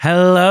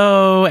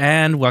Hello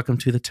and welcome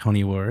to the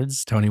Tony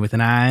Awards. Tony with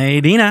an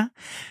Idina.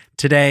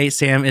 Today,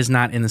 Sam is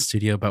not in the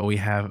studio, but we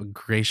have a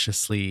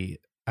gracious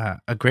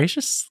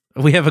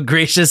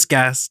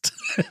guest,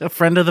 a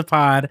friend of the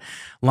pod,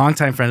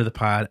 longtime friend of the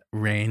pod,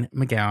 Rayne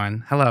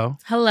McGowan. Hello.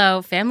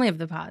 Hello, family of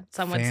the pod,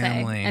 some would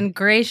say, and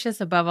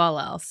gracious above all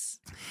else.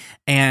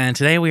 And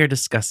today we are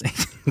discussing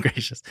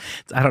gracious.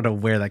 I don't know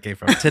where that came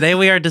from. Today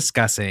we are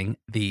discussing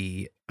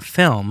the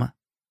film,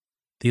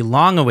 the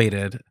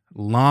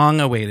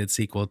long-awaited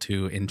sequel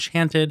to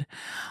Enchanted,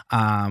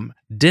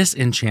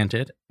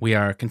 Disenchanted. We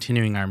are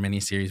continuing our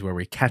mini-series where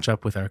we catch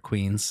up with our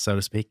queens, so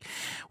to speak.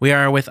 We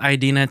are with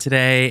Idina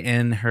today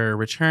in her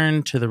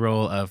return to the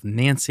role of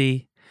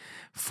Nancy,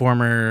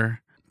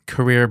 former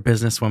career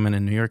businesswoman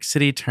in New York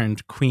City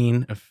turned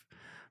queen of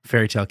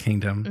Fairy Tale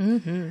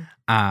Kingdom.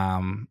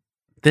 Mm-hmm.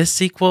 This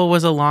sequel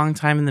was a long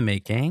time in the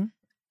making.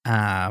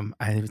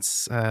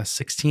 It's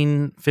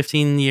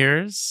 15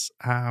 years,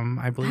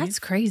 I believe. That's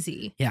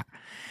crazy. Yeah.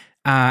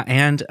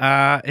 And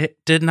it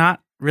did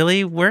not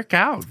really work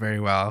out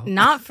very well.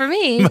 Not for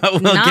me. But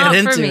we'll not get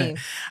into for me.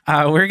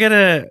 it. We're going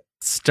to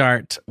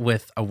start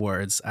with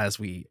awards as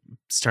we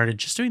started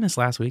just doing this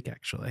last week,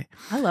 actually.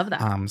 I love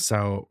that.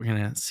 So we're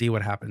going to see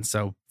what happens.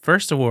 So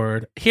first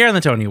award, here on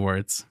the Tony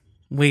Awards,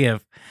 we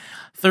give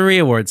 3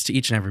 awards to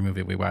each and every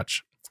movie we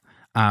watch.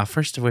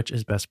 First of which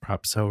is Best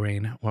Prop. So,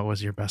 Rayne, what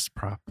was your best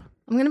prop?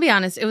 I'm going to be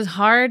honest. It was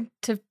hard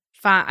to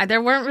find.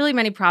 There weren't really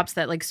many props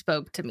that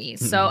spoke to me.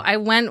 So I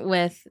went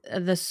with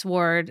the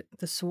sword,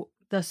 the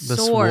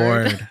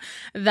sword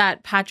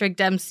that Patrick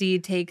Dempsey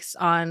takes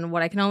on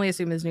what I can only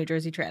assume is New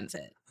Jersey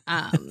Transit.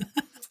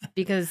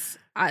 Because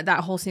that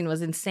whole scene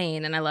was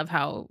insane. And I love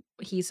how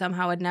he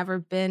somehow had never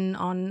been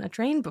on a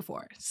train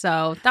before.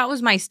 So that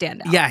was my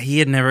standout. Yeah, he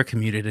had never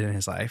commuted in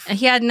his life.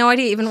 He had no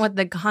idea even what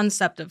the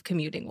concept of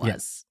commuting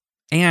was. Yeah.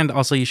 And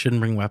also, you shouldn't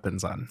bring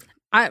weapons on.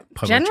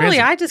 Generally,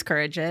 I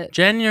discourage it.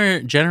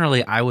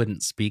 Generally, I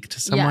wouldn't speak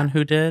to someone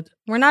who did.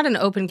 We're not an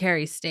open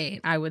carry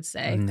state, I would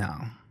say. No.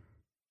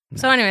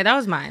 So anyway, that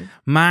was mine.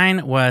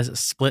 Mine was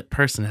split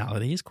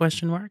personalities, ?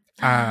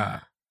 I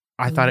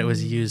thought it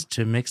was used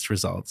to mixed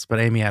results, but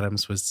Amy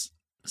Adams was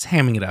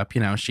hamming it up.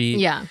 You know,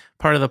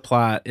 part of the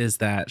plot is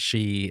that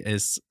she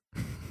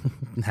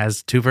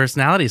has 2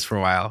 personalities for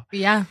a while.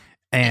 Yeah.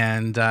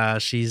 And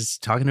she's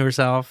talking to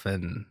herself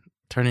and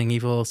turning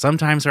evil.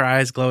 Sometimes her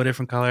eyes glow a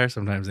different color.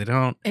 Sometimes they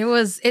don't.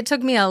 It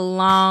took me a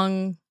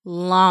long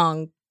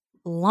time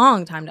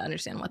to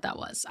understand what that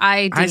was.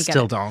 I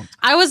still don't.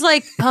 I was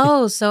like,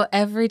 oh, so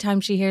every time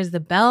she hears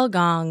the bell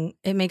gong,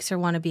 it makes her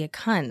want to be a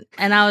cunt.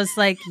 And I was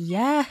like,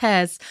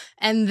 yes.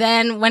 And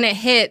then when it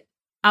hit,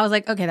 I was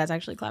like, okay, that's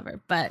actually clever.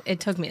 But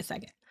it took me a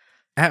second.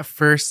 At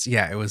first,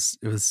 yeah, it was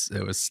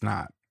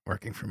not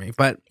working for me.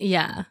 But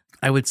yeah,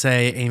 I would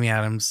say Amy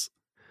Adams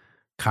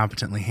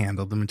competently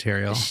handled the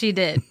material. She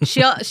did.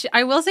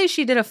 I will say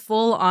she did a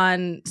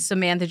full-on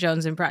Samantha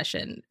Jones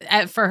impression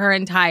for her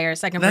entire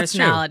second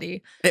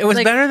personality. True. It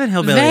was better than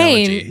Hillbilly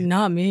Elegy.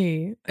 Not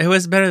me. It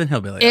was better than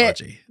Hillbilly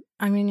Elegy.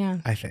 I mean, yeah.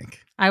 I think.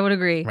 I would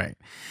agree. Right.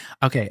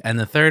 Okay, and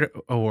the third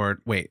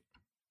award,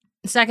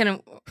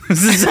 Second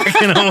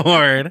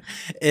award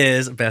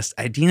is Best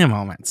Idina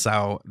Moment.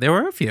 So there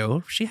were a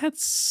few. She had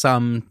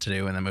some to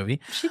do in the movie.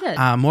 She did.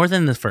 More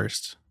than the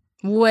first.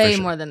 Way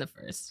more than the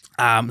first.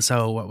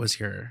 So what was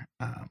your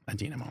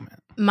Idina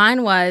moment?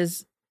 Mine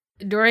was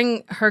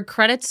during her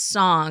credits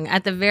song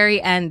at the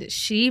very end,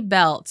 she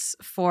belts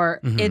for,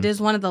 it is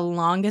one of the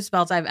longest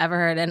belts I've ever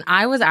heard. And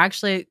I was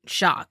actually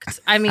shocked.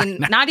 I mean,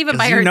 not even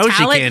by her talent,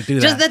 she can't do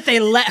that. Just that they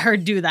let her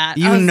do that.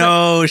 She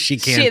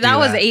can't do that. That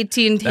was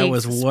 18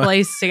 takes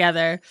spliced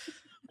together.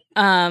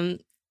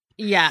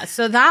 Yeah,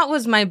 so that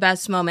was my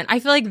best moment. I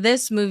feel like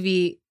this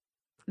movie,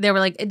 they were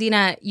like,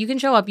 Idina, you can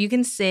show up, you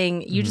can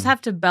sing, you just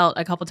have to belt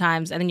a couple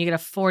times, and then you get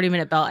a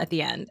 40-minute belt at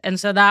the end. And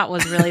so that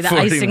was really the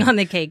icing on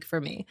the cake for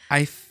me.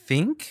 I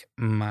think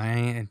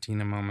my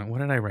Idina moment, what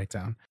did I write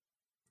down?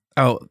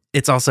 Oh,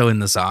 it's also in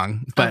the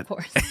song. But of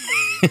course.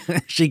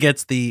 She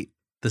gets the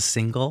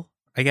single,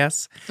 I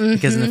guess.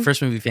 Because in the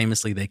first movie,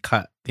 famously, they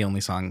cut the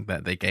only song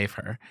that they gave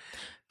her.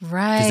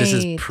 Right. Because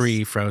this is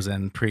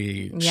pre-Frozen,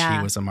 she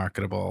was a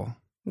marketable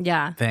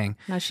thing.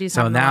 No, she's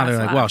so now they're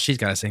like, well, she's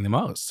got to sing the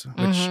most.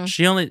 Which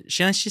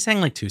she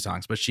sang like 2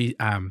 songs, but she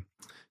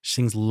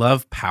sings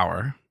 "Love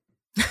Power,"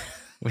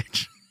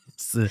 which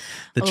is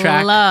the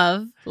track.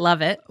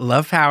 Love it.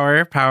 Love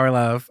Power, Power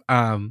Love,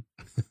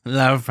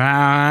 Love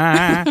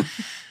Power.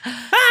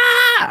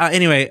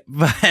 Anyway,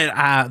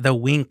 but the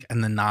wink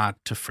and the nod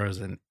to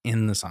Frozen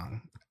in the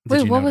song.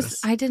 Wait, what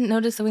was? I didn't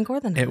notice the wink or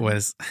the nod. It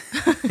was.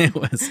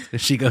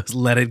 She goes,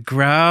 "Let it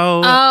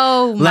grow."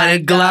 Oh, my let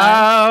it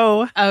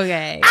glow.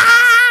 Okay.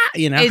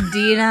 You know,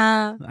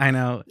 Idina. I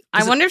know.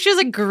 I wonder if she was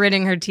like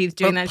gritting her teeth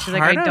doing that. She's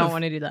like, I don't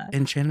want to do that.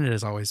 Enchanted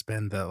has always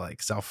been the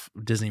like self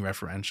Disney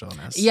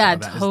referentialness. Yeah,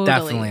 so totally.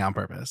 Definitely on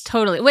purpose.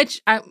 Totally.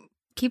 Which I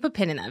keep a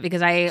pin in that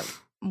because I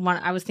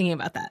was thinking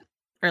about that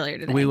earlier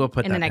today. We will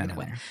put in that a negative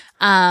way.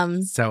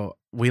 So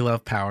we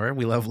love power.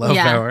 We love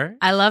power.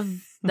 I love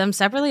them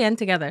separately and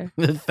together.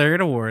 The third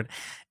award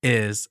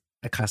is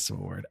a custom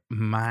award.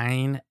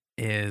 Mine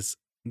is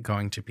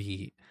going to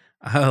be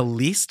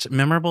least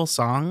memorable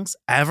songs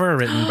ever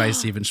written by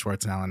Stephen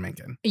Schwartz and Alan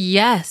Menken.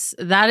 Yes,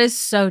 that is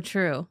so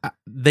true.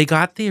 They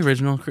got the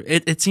original.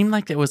 It seemed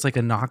like it was like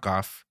a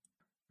knockoff.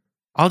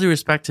 All due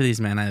respect to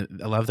these men, I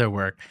love their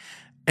work.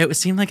 It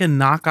seemed like a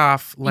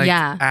knockoff, like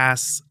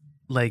ass,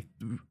 like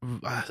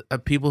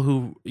people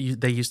who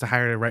they used to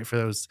hire to write for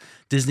those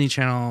Disney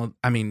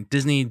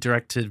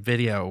directed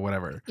video,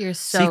 whatever. You're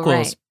so sequels.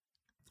 Right.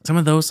 Some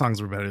of those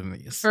songs were better than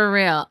these. For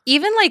real.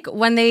 Even like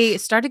when they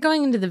started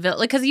going into the villain,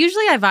 like, because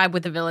usually I vibe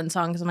with the villain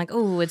songs. I'm like,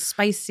 oh, it's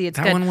spicy. It's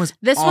good.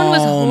 This one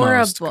was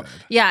horrible. Good.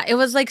 Yeah, it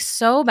was like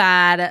so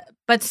bad,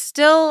 but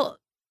still,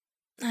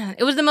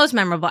 it was the most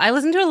memorable. I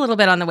listened to it a little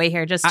bit on the way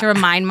here just to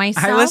remind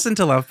myself. I listened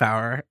to Love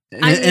Power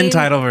in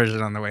title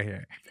version on the way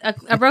here.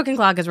 A broken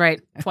clock is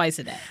right twice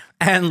a day.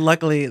 And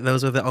luckily,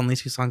 those were the only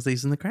two songs they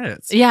used in the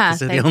credits. Yeah.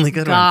 They're the only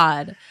good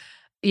ones.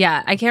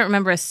 Yeah, I can't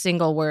remember a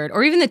single word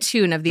or even the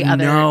tune of the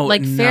other.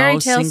 Like fairy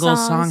tale songs. No single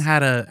song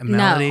had a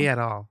melody at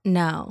all.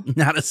 No.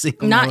 Not a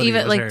single Not melody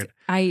even was like,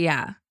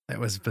 heard. That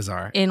was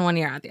bizarre. In one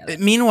ear, out the other.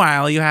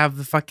 Meanwhile, you have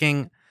the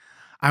fucking,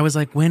 I was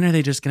like, when are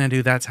they just going to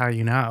do That's How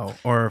You Know?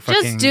 Or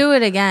fucking. Just do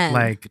it again.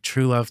 Like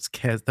True Love's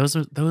Kiss. Those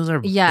are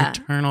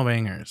eternal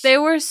bangers. They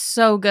were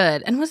so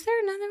good. And was there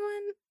another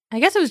one? I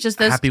guess it was just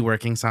those. Happy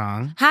Working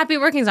Song.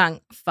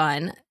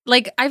 Fun.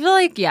 Like, I feel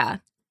like,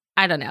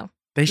 I don't know.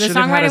 They should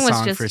have had a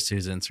song for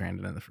Susan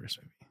Sarandon in the first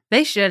movie.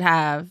 They should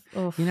have.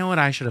 Oof. You know what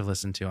I should have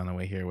listened to on the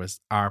way here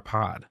was our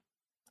pod.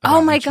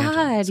 Oh my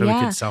God. So we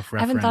could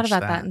self-reference I haven't thought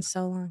about that in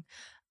so long.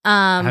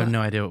 I have no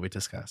idea what we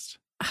discussed.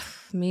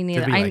 Me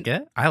neither. Did we like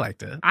it? I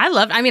liked it. I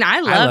love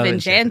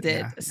Enchanted.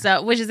 Yeah.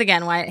 So, which is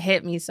again why it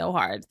hit me so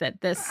hard that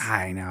this.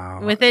 I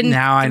know. Within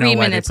now 3 I know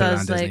minutes, why they I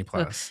put was it on Disney like,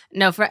 Plus.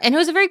 and it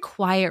was a very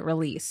quiet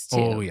release too.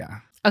 Oh yeah.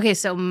 Okay,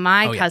 so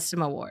my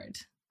custom award,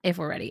 if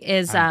we're ready,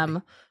 is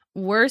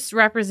worst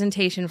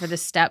representation for the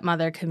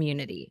stepmother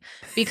community,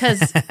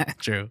 because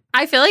true.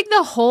 I feel like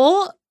the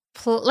whole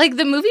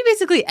the movie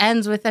basically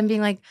ends with them being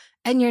like,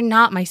 and you're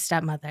not my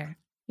stepmother,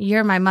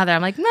 you're my mother.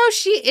 I'm like, no,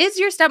 she is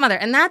your stepmother,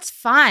 and that's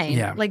fine.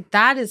 Yeah. Like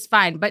that is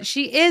fine, but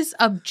she is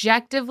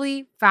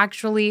objectively,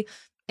 factually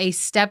a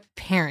step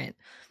parent.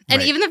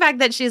 And even the fact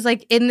that she's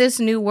like in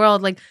this new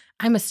world, like,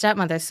 I'm a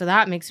stepmother, so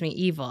that makes me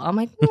evil. I'm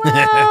like,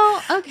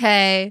 well,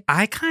 okay.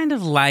 I kind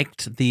of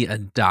liked the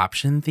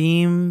adoption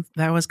theme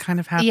that was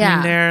kind of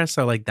happening there.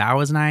 So, like, that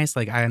was nice.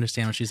 Like, I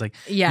understand when she's like,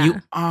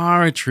 you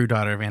are a true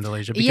daughter of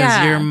Andalasia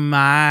because you're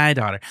my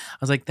daughter. I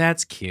was like,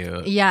 that's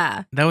cute.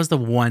 Yeah. That was the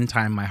one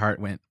time my heart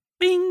went,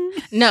 bing.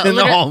 No,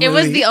 it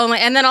was the only.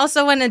 And then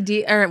also when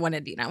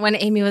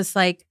Amy was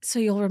like, so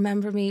you'll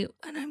remember me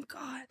when I'm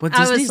gone. Well,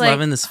 Disney's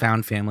loving this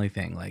found family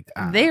thing. Like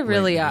they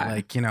really are.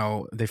 Like, you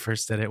know, they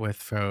first did it with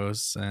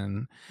Froze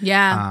and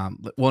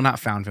well, not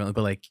found family,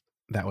 but like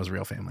that was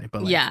real family.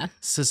 But like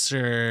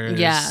sisters.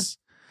 Yeah.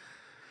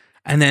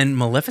 And then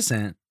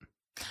Maleficent.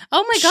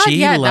 Oh my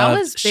God! That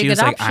was big. She was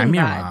adoption like, "I'm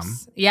your vibes. mom.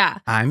 Yeah,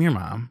 I'm your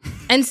mom."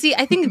 And see,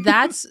 I think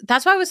that's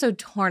why I was so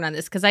torn on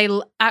this, because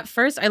at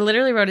first I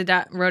literally wrote it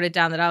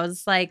down that I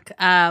was like,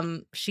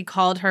 she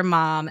called her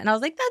mom, and I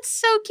was like, that's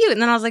so cute.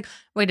 And then I was like,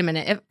 wait a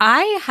minute, if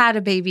I had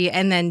a baby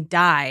and then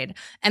died,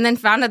 and then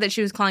found out that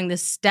she was calling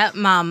this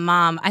stepmom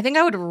mom, I think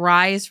I would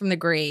rise from the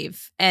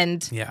grave.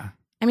 And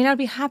I mean, I'd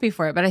be happy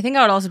for it, but I think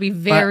I would also be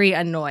very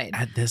annoyed.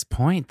 At this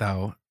point,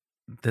 though,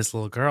 this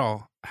little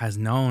girl has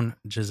known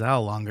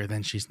Giselle longer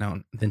than she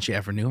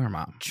ever knew her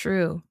mom.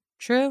 True.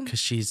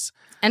 Because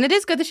and it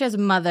is good that she has a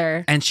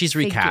mother. And she's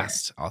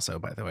recast also,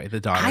 by the way, the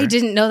daughter. I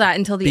didn't know that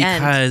until the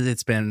end. Because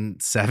it's been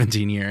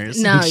 17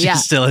 years. No, and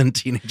she's still a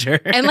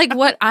teenager. And like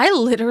what I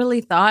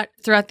literally thought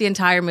throughout the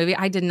entire movie,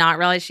 I did not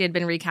realize she had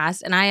been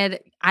recast. And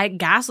I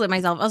gaslit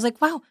myself. I was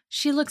like, wow,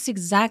 she looks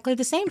exactly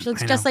the same. She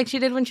looks just like she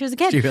did when she was a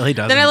kid. She really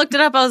does. Then I looked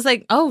it up. I was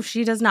like, oh,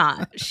 she does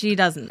not. She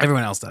doesn't.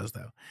 Everyone else does,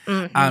 though.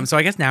 Mm-hmm. So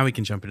I guess now we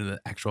can jump into the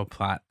actual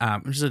plot.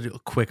 Just a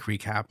quick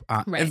recap.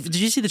 Did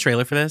you see the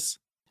trailer for this?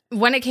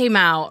 When it came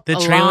out the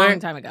a trailer long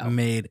time ago.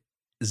 Made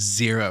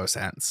zero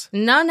sense.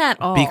 None at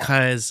all.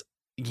 Because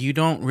you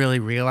don't really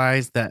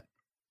realize that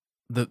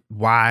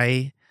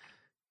why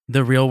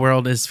the real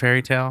world is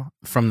fairy tale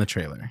from the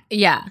trailer.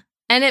 Yeah.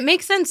 And it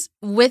makes sense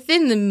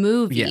within the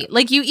movie. Yeah.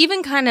 Like you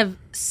even kind of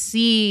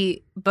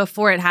see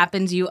before it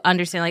happens, you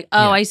understand like,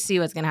 oh, I see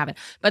what's going to happen.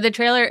 But the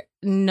trailer,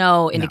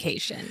 no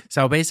indication. No.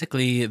 So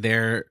basically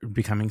they're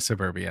becoming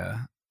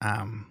suburbia.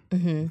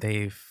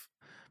 They've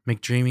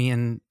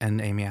McDreamy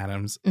and Amy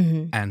Adams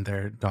and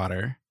their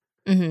daughter,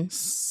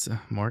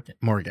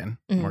 Morgan.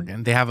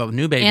 They have a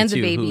new baby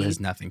too, who has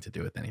nothing to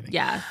do with anything.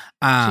 Yeah,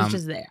 she's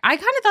just there. I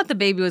kind of thought the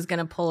baby was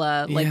gonna pull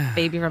a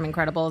baby from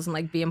Incredibles and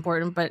like be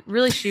important, but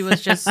really she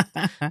was just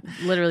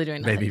literally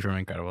doing nothing. Baby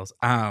from Incredibles.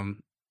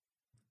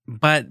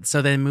 But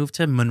so they moved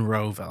to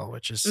Monroeville,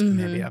 which is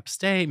maybe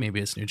upstate,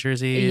 maybe it's New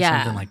Jersey,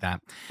 something like that.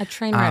 A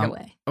train right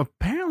away.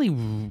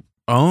 Apparently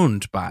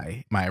owned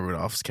by Maya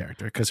Rudolph's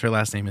character because her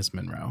last name is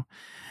Monroe.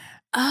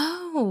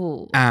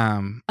 Oh.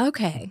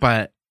 Okay.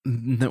 But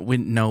we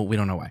don't know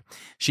why.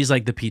 She's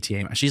like the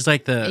PTA. She's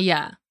like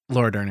the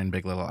Laura Dern in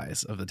Big Little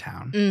Lies of the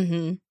town.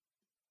 Mm-hmm.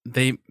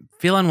 They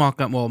feel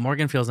unwelcome. Well,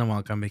 Morgan feels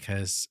unwelcome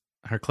because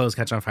her clothes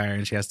catch on fire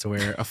and she has to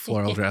wear a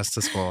floral dress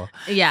to school.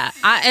 Yeah.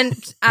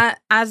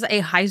 As a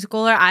high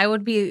schooler, I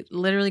would be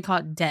literally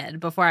caught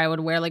dead before I would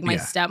wear like my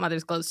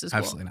stepmother's clothes to school.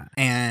 Absolutely not.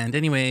 And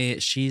anyway,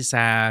 she's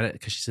sad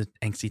because she's an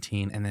angsty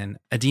teen. And then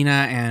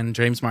Adina and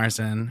James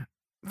Marsden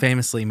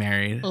famously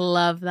married.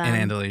 Love them. In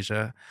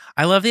Andalusia.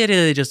 I love the idea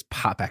they just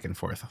pop back and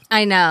forth.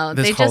 I know.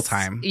 This whole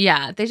time.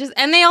 Yeah.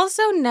 And they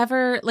also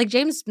never, like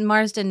James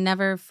Marsden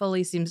never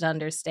fully seems to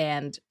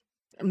understand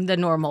the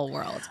normal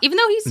world, even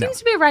though he seems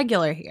to be a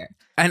regular here.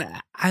 And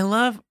I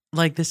love,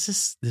 like, this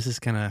is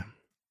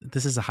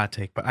a hot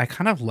take, but I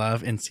kind of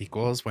love in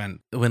sequels when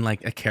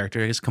like a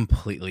character is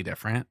completely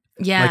different.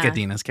 Yeah. Like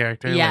Adina's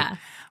character. Yeah.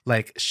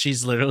 Like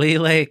she's literally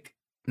like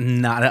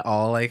not at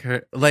all like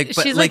her. Like,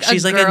 but she's like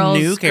a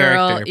new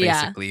character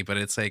basically, but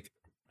it's like,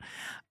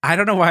 I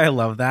don't know why I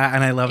love that.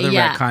 And I love the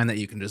retcon that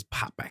you can just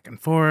pop back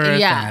and forth.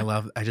 Yeah.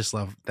 And I just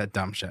love that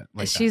dumb shit.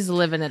 Like she's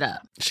living it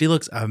up. She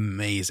looks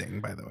amazing,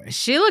 by the way.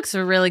 She looks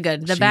really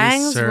good. The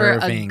bangs were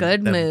a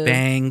good move. The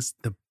bangs,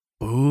 the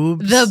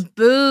boobs. The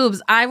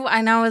boobs.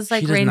 I know it's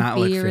like, Rayne,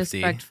 be 50.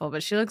 respectful,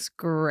 but she looks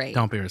great.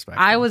 Don't be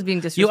respectful. I was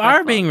being disrespectful. You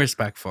are being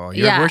respectful.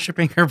 You're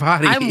worshiping her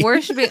body. I'm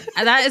worshiping.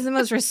 That is the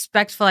most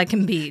respectful I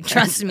can be.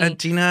 Trust me.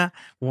 Adina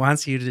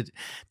wants you to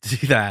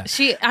do that.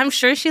 I'm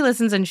sure she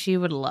listens and she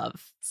would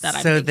love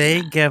that. So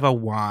they give a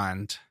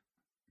wand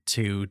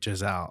to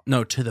Giselle.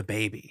 No, to the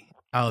baby.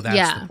 Oh,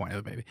 that's the point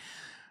of the baby.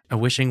 A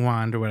wishing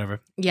wand or whatever.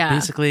 Yeah.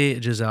 Basically,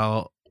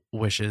 Giselle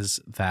wishes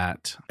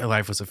that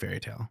life was a fairy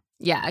tale.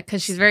 Yeah,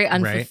 because she's very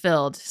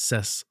unfulfilled. Right?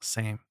 Sis,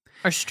 same.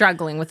 Or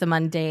struggling with the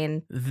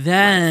mundane.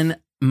 Then life.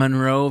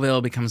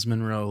 Monroeville becomes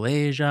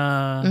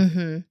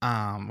Monroe-lasia,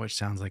 which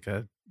sounds like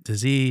a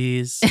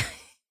disease.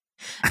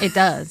 It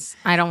does.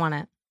 I don't want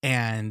it.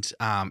 And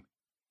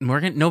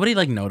Morgan, nobody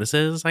like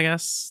notices, I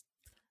guess.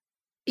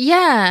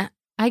 Yeah.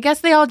 I guess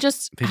they all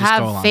just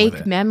have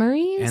fake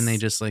memories. And they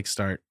just like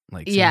start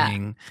like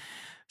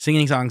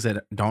singing songs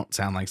that don't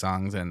sound like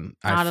songs. And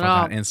I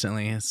forgot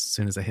instantly as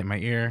soon as I hit my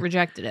ear.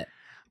 Rejected it.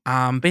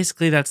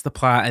 Basically that's the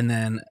plot. And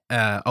then,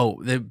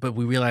 but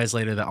we realize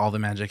later that all the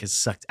magic is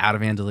sucked out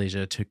of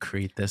Andalusia to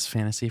create this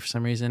fantasy for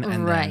some reason.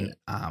 And then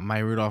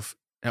Maya Rudolph,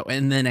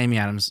 and then Amy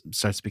Adams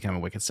starts to become a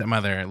wicked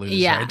stepmother,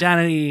 loses her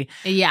identity,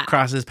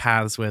 crosses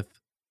paths with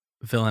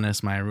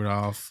villainous Maya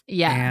Rudolph.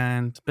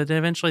 Yeah. But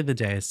eventually the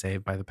day is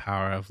saved by the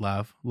power of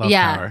love.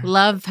 Power.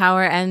 Love,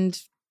 power,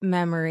 and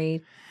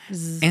memory.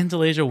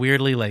 Andalusia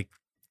weirdly like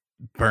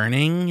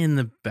burning in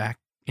the back,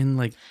 in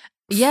like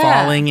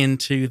falling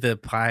into the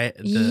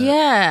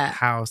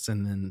house,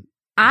 and then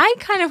I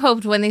kind of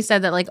hoped when they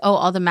said that, like, oh,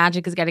 all the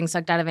magic is getting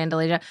sucked out of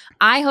Andalusia,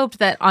 I hoped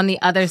that on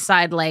the other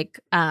side, like,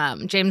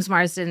 James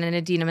Marsden and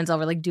Idina Menzel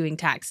were, like, doing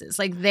taxes.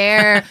 Like,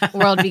 their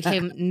world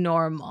became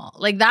normal.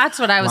 Like, that's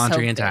what I was hoping.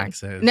 Laundry and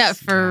taxes. No,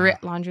 for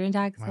laundry and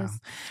taxes. Wow.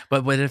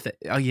 But what if,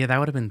 that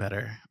would have been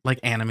better. Like,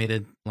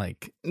 animated,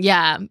 like.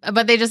 Yeah,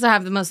 but they just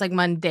have the most, like,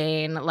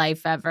 mundane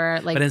life ever.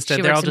 Like, but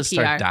instead, they all just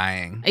start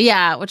dying.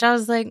 Yeah, which I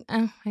was like,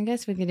 I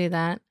guess we could do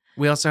that.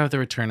 We also have the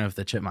return of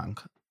the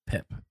chipmunk,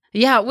 Pip.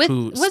 Yeah, was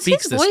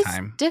his voice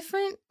time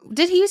different?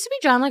 Did he used to be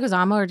John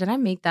Leguizamo, or did I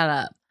make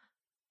that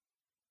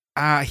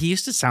up? He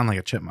used to sound like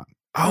a chipmunk.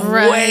 Oh,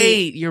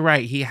 wait, you're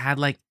right. He had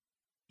like,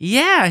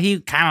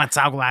 he kind of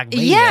talked like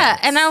me. Yeah,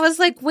 and I was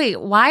like,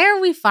 wait, why are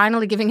we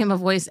finally giving him a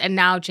voice and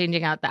now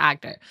changing out the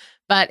actor?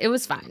 But it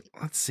was fine.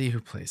 Let's see who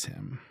plays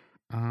him.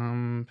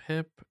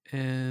 Pip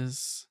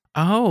is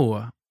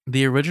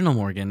the original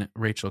Morgan,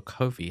 Rachel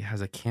Covey,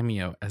 has a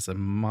cameo as a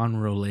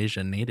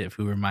Monroe-lasia native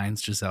who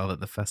reminds Giselle that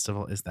the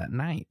festival is that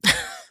night.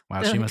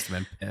 Wow, she must have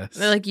been pissed.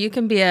 They're like, you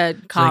can be a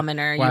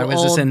commoner. Why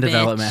was this in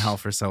development hell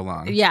for so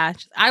long? Yeah,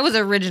 I was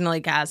originally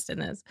cast in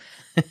this.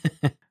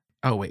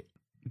 Oh, wait.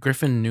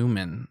 Griffin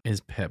Newman is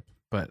Pip,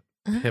 but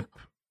Pip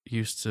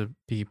used to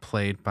be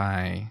played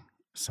by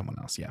someone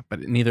else. Yeah,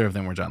 but neither of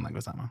them were John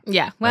Leguizamo.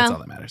 Yeah, well. That's all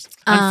that matters.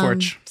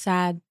 Unfortunate.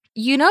 Sad.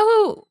 You know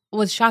who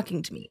was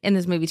shocking to me in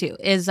this movie too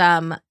is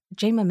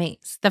Jayma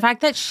Mays. The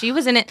fact that she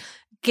was in it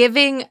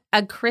giving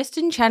a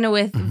Kristen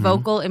Chenoweth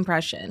vocal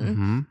impression.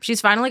 Mm-hmm.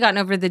 She's finally gotten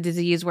over the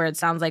disease where it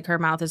sounds like her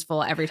mouth is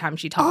full every time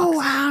she talks. Oh,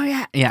 wow,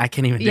 yeah. Yeah, I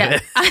can't even do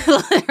it.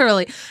 I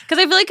literally. Because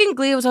I feel like in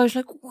Glee, it was always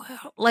like,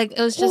 wow. Like,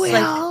 it was just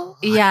like,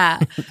 yeah.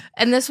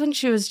 And this one,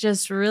 she was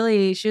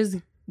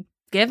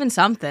given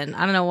something.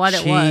 I don't know what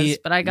it was,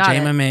 but I got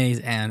it. Jayma Mays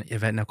and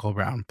Yvette Nicole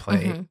Brown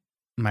play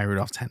Maya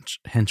Rudolph's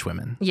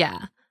henchwomen.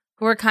 Yeah.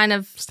 Who were kind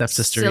of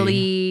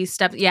silly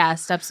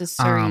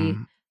stepsistery.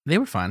 They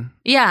were fun.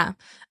 Yeah.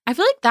 I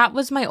feel like that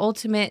was my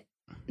ultimate,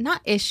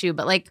 not issue,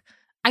 but like,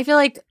 I feel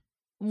like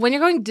when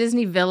you're going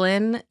Disney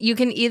villain, you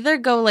can either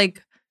go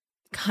like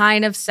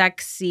kind of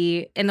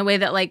sexy in the way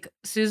that like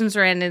Susan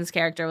Sarandon's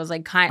character was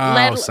like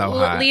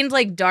leaned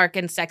like dark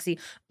and sexy,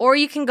 or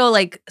you can go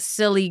like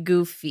silly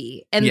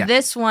goofy. And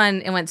this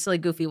one, it went silly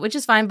goofy, which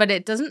is fine, but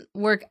it doesn't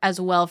work as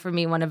well for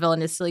me when a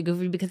villain is silly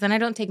goofy because then I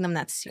don't take them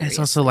that seriously. It's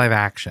also live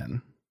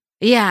action.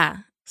 Yeah.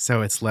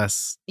 So it's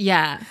less.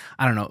 Yeah.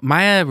 I don't know.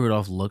 Maya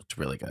Rudolph looked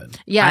really good.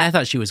 Yeah. I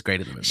thought she was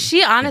great in the movie.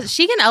 She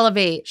can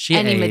elevate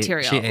any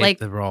material. She ate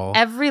the role.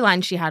 Every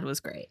line she had was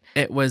great.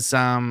 It was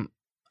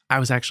I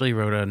was actually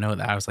wrote a note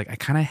that I was like, I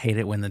kind of hate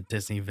it when the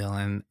Disney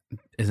villain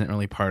isn't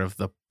really part of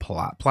the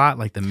plot,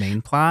 like the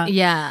main plot.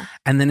 Yeah.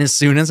 And then as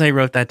soon as I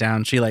wrote that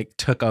down, she like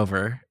took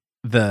over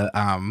the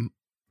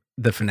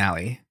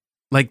finale.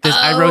 Like this,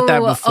 I wrote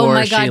that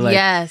before she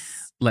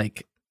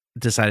like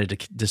decided to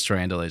destroy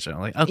Andalasia.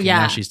 I'm like, okay,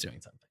 now she's doing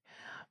something.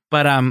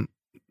 But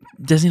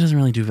Disney doesn't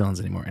really do villains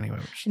anymore anyway.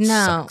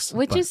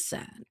 Which is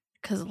sad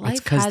because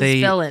life has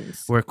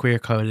villains. Were queer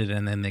coded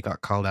and then they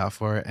got called out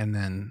for it, and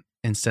then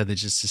instead they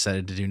just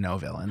decided to do no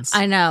villains.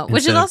 I know,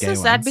 which is also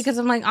sad because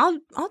I'm like,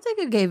 I'll take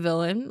a gay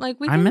villain. Like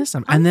I miss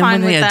them. And then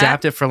when they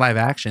adapt it for live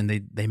action,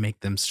 they make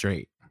them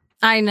straight.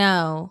 I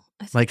know,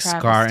 like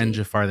Scar and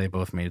Jafar, they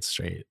both made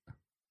straight.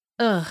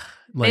 Ugh,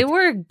 they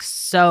were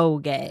so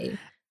gay.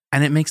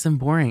 And it makes them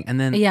boring.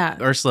 And then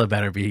Ursula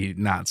better be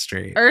not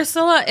straight.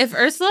 If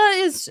Ursula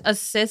is a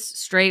cis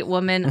straight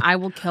woman, I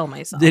will kill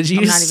myself. Did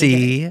you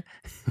see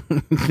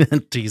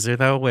the teaser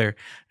though, where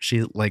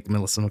she like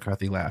Melissa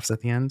McCarthy laughs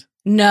at the end?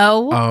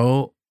 No.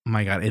 Oh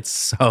my God, it's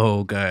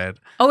so good.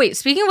 Oh wait,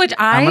 speaking of which,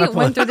 I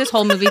went through this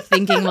whole movie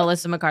thinking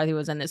Melissa McCarthy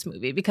was in this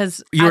movie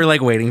because you were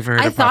like waiting for her.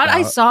 I thought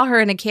I saw her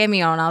in a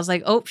cameo, and I was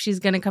like, "Oh, she's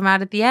gonna come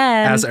out at the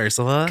end as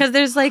Ursula." Because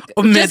there's like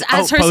just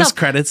as herself.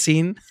 Post-credit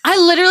scene. I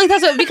literally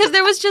thought so because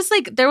there was just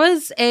like there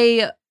was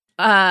a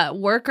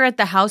worker at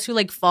the house who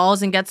like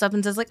falls and gets up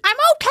and says like, "I'm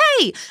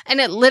okay," and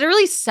it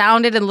literally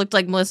sounded and looked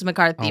like Melissa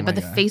McCarthy, but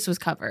the face was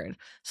covered.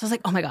 So I was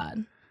like, "Oh my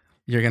God."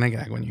 You're gonna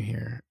gag when you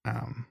hear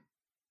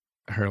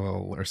her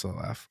little Ursula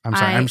laugh. I'm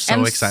sorry. I'm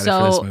so excited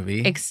for this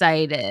movie.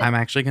 Excited. I'm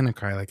actually gonna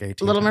cry like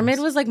 18 Little times. Mermaid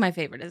was like my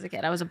favorite as a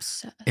kid. I was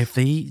obsessed. If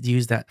they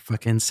use that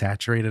fucking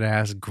saturated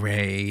ass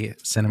gray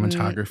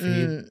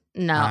cinematography,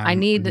 I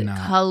need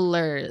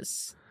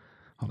colors.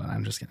 Hold on,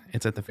 I'm just gonna.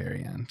 It's at the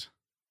very end.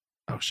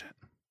 Oh shit.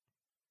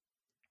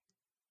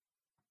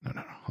 No.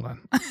 Hold on.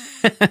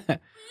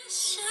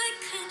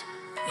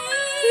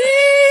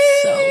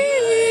 So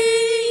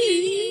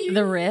good.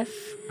 The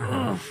riff.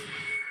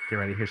 Get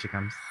ready. Here she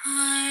comes.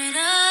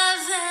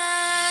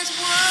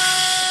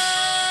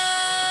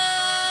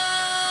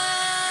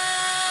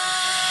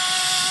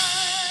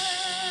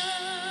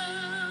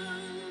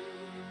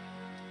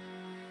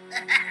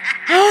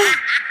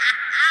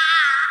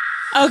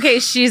 Okay,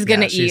 she's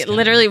gonna eat.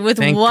 Literally, with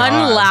one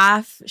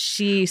laugh,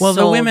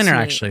 the women are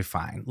actually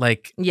fine.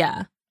 Like,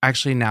 yeah.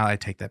 Actually, now I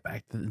take that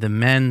back. The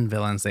men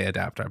villains they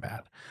adapt are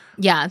bad.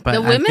 Yeah, but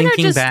the women are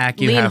just back.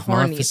 You have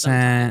Maleficent,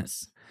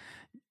 sometimes.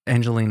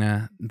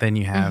 Angelina. Then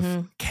you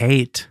have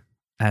Kate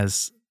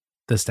as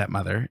the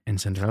stepmother in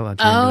Cinderella.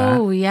 Do you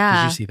remember that?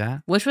 Yeah. Did you see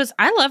that? Which was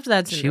I loved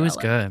that Cinderella. She was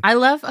good. I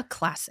love a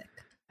classic.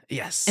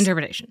 Yes.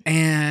 Interpretation.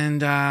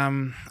 And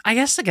I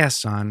guess the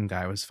Gaston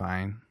guy was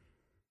fine.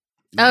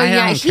 Oh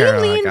yeah, he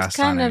leaned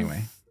Gaston kind of.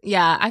 Anyway.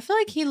 Yeah, I feel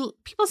like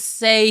people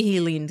say he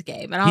leaned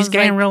gay, but he's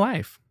gay in real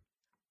life.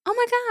 Oh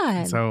my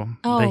God! So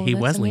he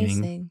was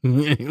leaning.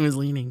 He was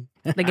leaning.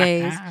 The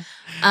gays.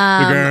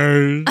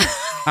 The gays.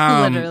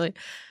 Literally.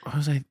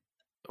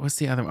 What's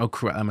the other one?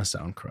 Oh, Emma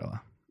Stone, Cruella.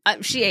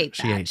 She ate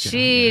that.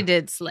 She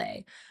did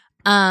slay.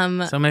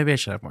 So maybe I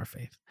should have more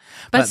faith.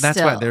 But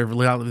that's why they're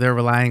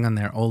relying on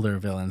their older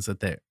villains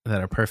that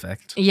are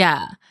perfect.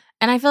 Yeah.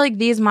 And I feel like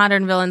these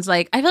modern villains,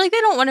 I feel like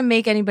they don't want to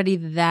make anybody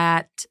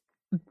that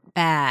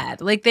bad.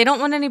 Like, they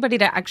don't want anybody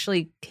to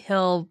actually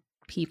kill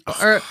people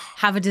or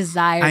have a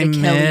desire to kill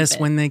people. I miss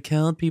when they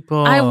killed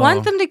people. I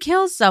want them to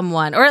kill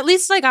someone. Or at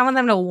least, I want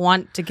them to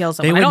want to kill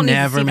someone. They would I don't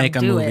never need to see make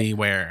them a do movie it.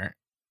 where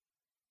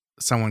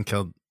someone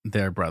killed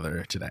their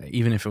brother today,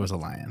 even if it was a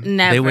lion.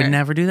 Never. They would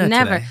never do that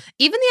today.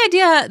 Even the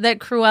idea that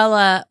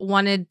Cruella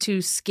wanted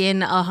to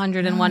skin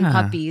 101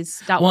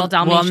 puppies,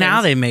 Dalmatians. Well,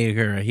 now they made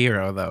her a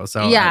hero, though.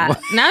 So yeah,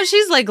 now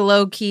she's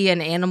low-key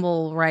an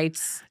animal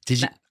rights.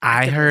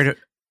 I heard,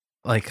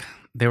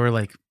 they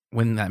were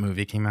when that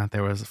movie came out,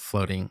 there was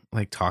floating,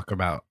 talk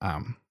about,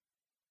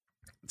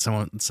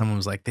 someone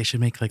was like, they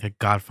should make, a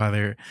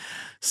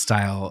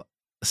Godfather-style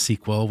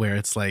sequel where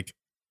it's,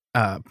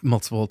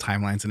 multiple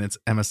timelines and it's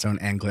Emma Stone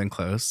and Glenn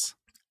Close.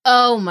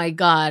 Oh my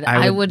God.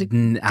 I would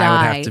die.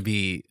 I would have to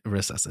be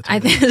resuscitated.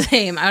 I think the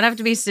same. I would have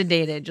to be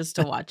sedated just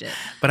to watch it.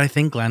 But I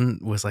think Glenn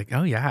was like,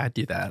 oh yeah, I'd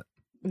do that.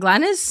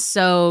 Glenn is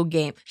so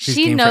game.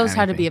 She knows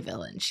how to be a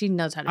villain. She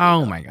knows how to be a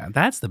villain. Oh my God.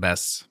 That's the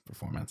best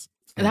performance.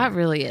 That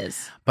really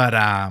is. But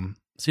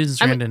Susan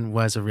Sarandon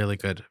was a really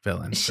good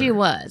villain. She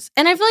was.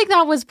 And I feel like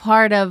that was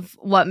part of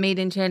what made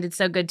Enchanted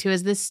so good too,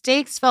 is the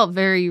stakes felt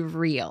very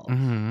real.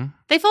 Mm-hmm.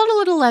 They felt a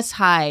little less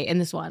high in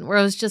this one, where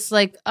it was just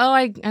I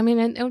mean,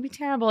 it would be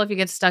terrible if you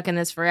get stuck in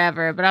this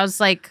forever. But I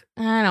was like,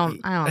 I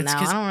don't know. I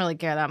don't really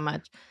care that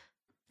much.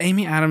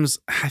 Amy Adams,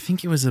 I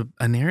think it was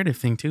a narrative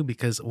thing too,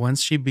 because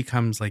once she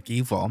becomes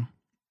evil,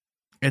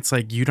 it's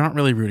you're not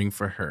really rooting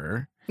for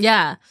her.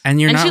 Yeah.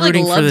 And you're not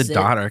rooting for the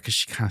daughter because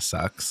she kind of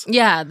sucks.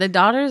 Yeah, the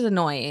daughter's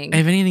annoying.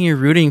 If anything, you're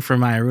rooting for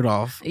Maya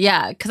Rudolph.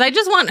 Yeah, because I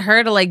just want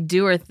her to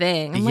do her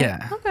thing.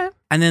 I'm okay.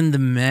 And then the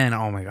men,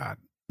 oh my God,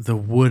 the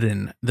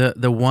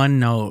one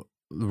note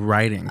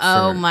writing.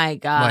 Oh my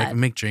God. Like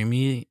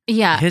McDreamy.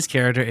 Yeah. His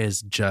character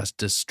is just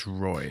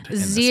destroyed.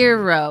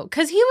 Zero.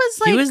 Because he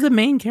was the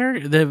main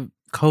character, the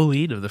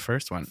co-lead of the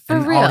first one. For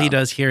and real. all he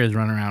does here is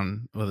run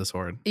around with a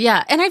sword.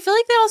 Yeah. And I feel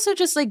like they also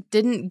just like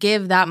didn't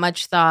give that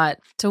much thought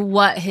to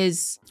what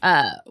his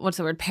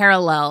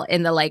parallel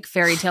in the like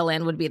fairy tale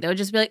land would be. They would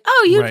just be like,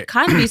 oh, you'd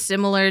kind of be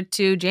similar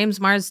to James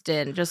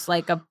Marsden, just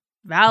like a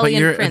valiant But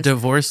you're prince. a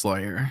divorce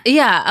lawyer.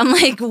 Yeah. I'm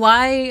like,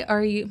 why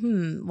are you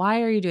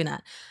doing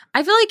that?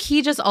 I feel like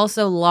he just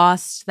also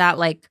lost that,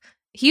 like,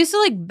 he used to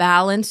like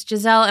balance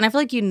Giselle, and I feel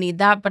like you need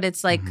that, but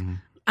it's like,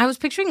 I was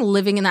picturing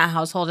living in that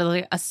household as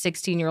like a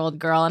 16-year-old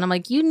girl, and I'm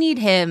like, you need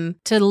him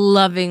to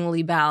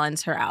lovingly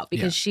balance her out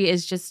because she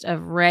is just a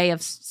ray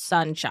of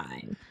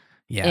sunshine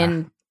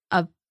in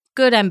a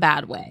good and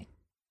bad way.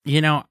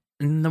 You know,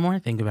 the more I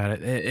think about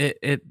it,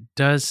 it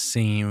does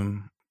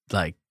seem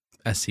like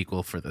a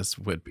sequel for this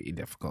would be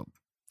difficult.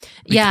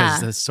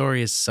 Because the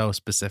story is so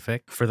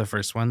specific for the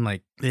first one.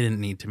 Like, they didn't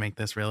need to make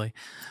this really.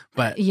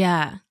 But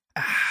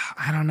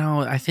I don't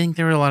know. I think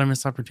there were a lot of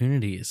missed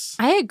opportunities.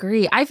 I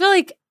agree. I feel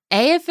like,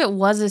 if it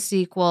was a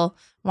sequel,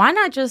 why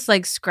not just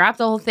like scrap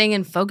the whole thing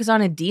and focus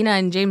on Adina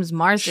and James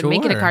Marsden,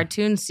 make it a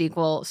cartoon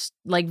sequel,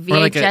 like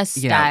VHS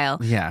style.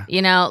 Yeah.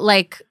 You know,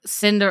 like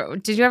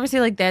did you ever see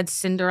like they had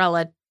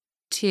Cinderella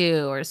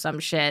 2 or some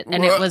shit?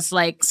 And it was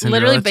like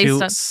Cinderella literally based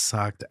 2 on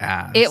sucked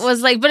ass. It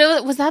was like,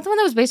 but was that the one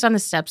that was based on the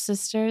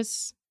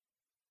stepsisters?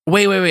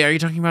 Wait. Are you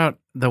talking about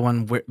the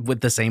one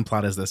with the same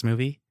plot as this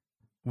movie?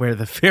 Where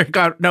the fairy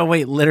god... No,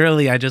 wait,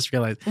 literally, I just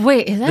realized.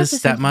 Wait, is that the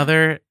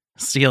stepmother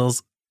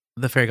steals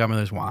the fairy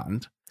godmother's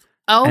wand.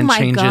 Oh and my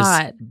changes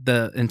God.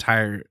 the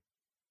entire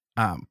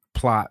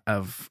plot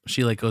of...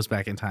 She like goes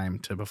back in time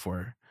to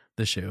before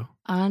the shoe.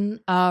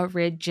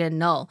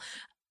 Unoriginal.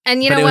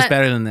 And you but know it what? was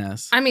better than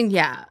this. I mean,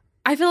 yeah.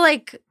 I feel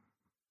like...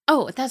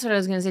 Oh, that's what I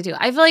was going to say too.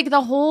 I feel like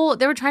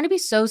they were trying to be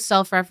so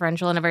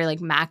self-referential in a very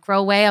like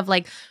macro way of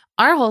like,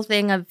 our whole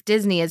thing of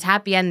Disney is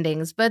happy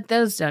endings, but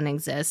those don't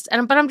exist.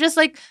 But I'm just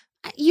like,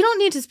 you don't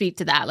need to speak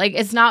to that. Like,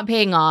 it's not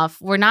paying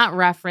off. We're not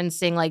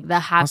referencing like the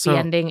happy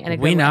ending in a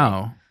good way. We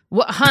know.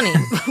 What, honey,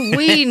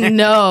 we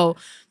know.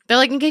 They're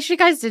like, in case you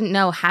guys didn't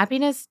know,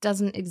 happiness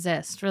doesn't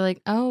exist. We're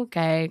like, oh,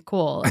 okay,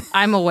 cool.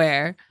 I'm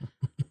aware.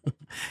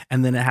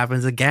 And then it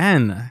happens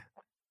again.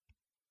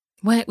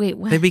 Wait,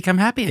 what? They become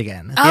happy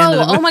again.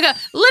 Oh my God.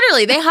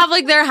 Literally, they have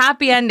like their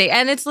happy ending.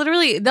 And it's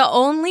literally the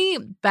only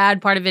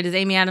bad part of it is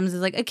Amy Adams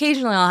is like,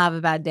 occasionally I'll have a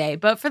bad day.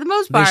 But for the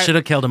most part, they should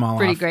have killed them all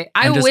pretty off. Great.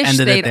 I wish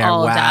they'd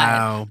all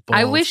died. Bold.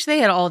 I wish they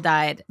had all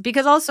died.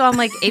 Because also I'm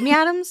like, Amy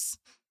Adams,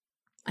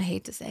 I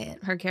hate to say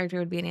it, her character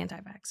would be an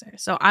anti-vaxxer.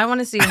 So I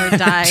want to see her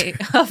die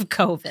of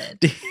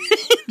COVID.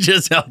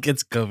 Giselle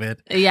gets COVID.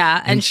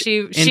 Yeah, and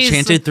she's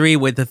Enchanted 3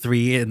 with the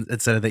 3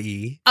 instead of the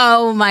E.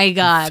 Oh my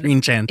God.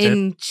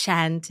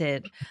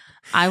 Enchanted.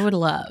 I would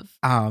love.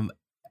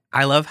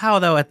 I love how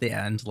though at the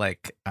end,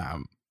 like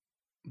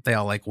they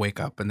all like wake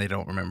up and they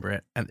don't remember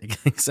it, and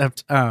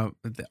except all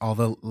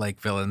the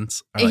like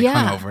villains are like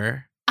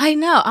hungover. I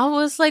know. I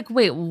was like,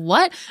 wait,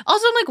 what?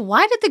 Also, I'm like,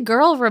 why did the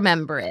girl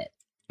remember it?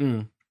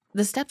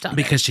 The stepdaughter.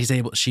 Because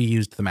she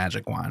used the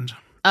magic wand.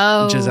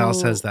 Oh. Giselle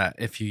says that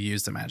if you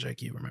use the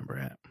magic, you remember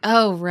it.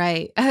 Oh,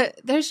 right.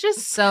 There's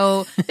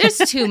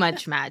too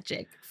much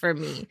magic for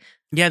me.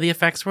 Yeah, the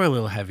effects were a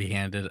little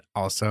heavy-handed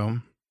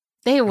also.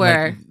 They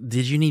were. Like,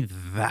 did you need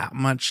that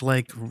much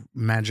like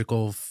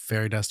magical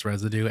fairy dust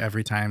residue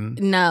every time?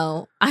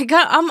 No.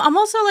 I'm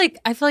also like,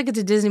 I feel like it's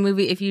a Disney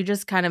movie. If you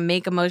just kind of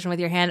make a motion with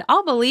your hand,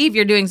 I'll believe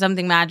you're doing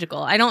something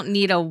magical. I don't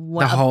need a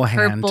whole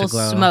hand purple to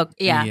glow. Smoke.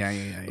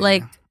 Yeah.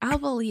 Like, I'll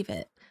believe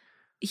it.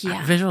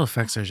 Yeah. Visual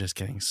effects are just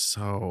getting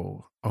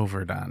so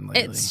overdone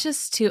lately. It's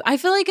just too... I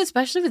feel like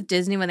especially with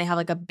Disney when they have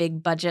like a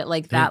big budget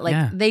like that,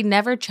 they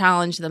never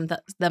challenge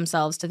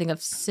themselves to think of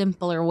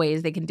simpler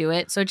ways they can do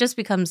it. So it just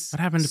becomes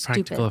What happened to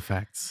stupid. Practical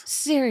effects?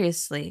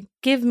 Seriously.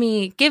 Give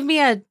me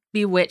a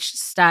Bewitched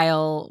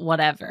style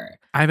whatever.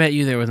 I bet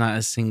you there was not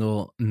a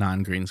single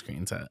non-green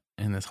screen set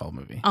in this whole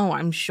movie. Oh,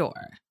 I'm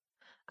sure.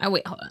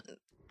 Wait, hold on.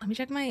 Let me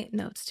check my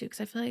notes too, because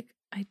I feel like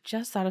I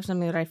just thought of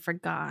something that I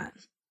forgot.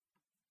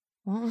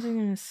 What was I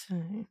going to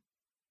say?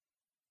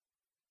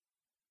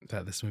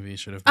 That this movie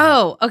should have been.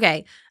 Oh,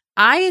 okay.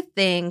 I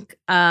think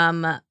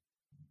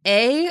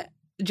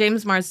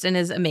James Marsden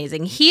is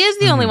amazing. He is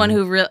the only one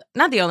who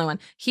not the only one.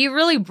 He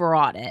really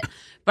brought it.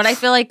 But I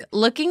feel like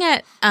looking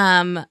at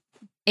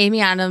Amy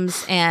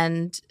Adams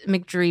and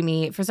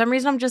McDreamy, for some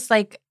reason I'm just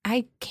like,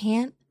 I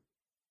can't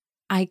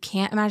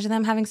imagine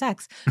them having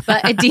sex.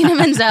 But Idina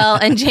Menzel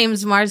and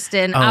James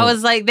Marsden, I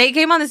was like, they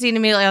came on the scene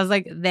immediately. I was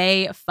like,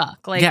 they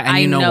fuck. Like, yeah, and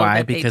you know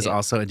why? Because do.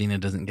 Also Idina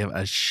doesn't give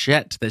a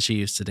shit that she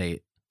used to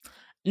date.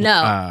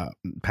 No.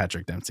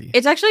 Patrick Dempsey.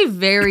 It's actually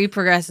very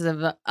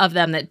progressive of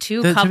them that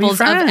two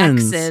couples of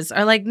exes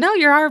are like, no,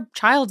 you're our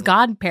child's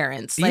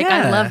godparents. Like,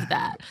 I love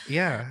that.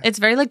 Yeah. It's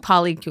very like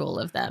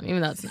polycule of them,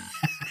 even though it's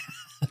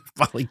not.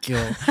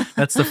 Polycule.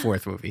 That's the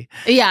fourth movie.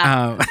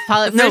 Yeah.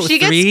 She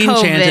gets Three COVID.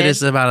 Enchanted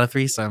is about a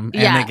threesome,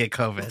 and they get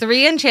COVID.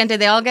 Three Enchanted,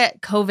 they all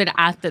get COVID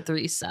at the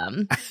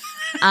threesome.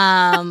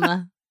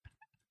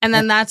 And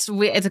then it's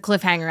a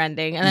cliffhanger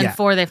ending. And then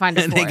 4, they find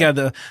a 4. And they got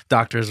the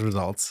doctor's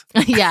results.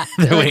 Yeah.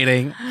 They're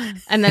waiting.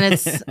 And then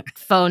it's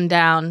phone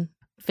down,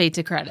 fade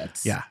to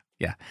credits. Yeah.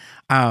 Yeah.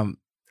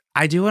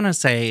 I do want to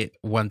say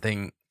one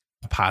thing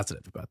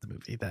positive about the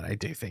movie that I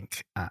do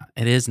think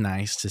it is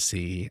nice to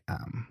see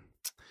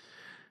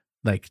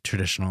like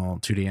traditional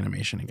 2D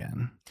animation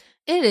again.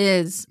 It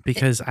is.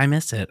 Because I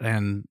miss it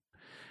and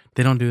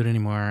they don't do it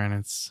anymore. And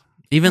it's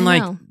even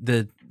like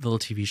the little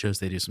TV shows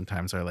they do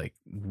sometimes are like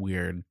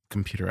weird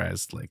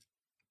computerized, like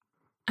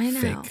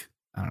fake.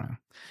 I don't know.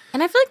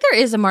 And I feel like there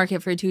is a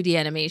market for 2D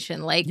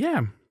animation. Like,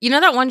 yeah. You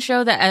know that one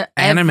show that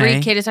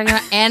every kid is talking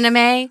about?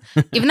 Anime?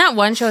 Even that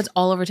one show, it's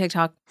all over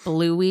TikTok,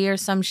 Bluey or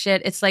some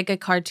shit. It's like a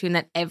cartoon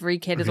that every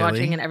kid is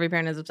watching and every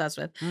parent is obsessed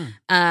with.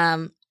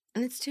 And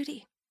it's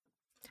 2D.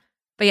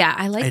 But yeah,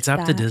 I like It's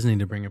up to Disney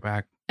to bring it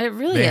back. It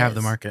really is. They have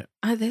the market.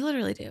 They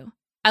literally do.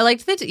 I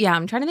liked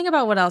I'm trying to think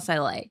about what else I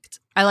liked.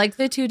 I liked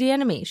the 2D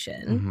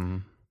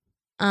animation.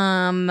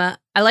 Mm-hmm.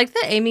 I liked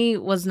that Amy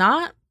was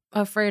not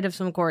afraid of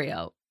some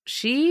choreo.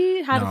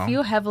 She had a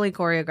few heavily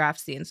choreographed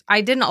scenes.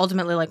 I didn't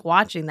ultimately like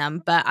watching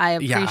them, but I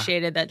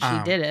appreciated that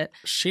she did it.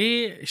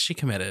 She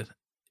committed.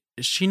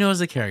 She knows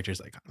the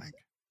character's iconic.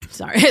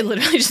 Sorry, I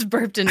literally just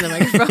burped into the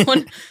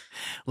microphone.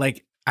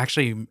 Like,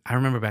 actually, I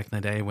remember back in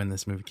the day when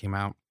this movie came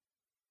out,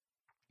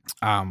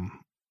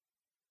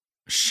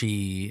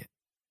 she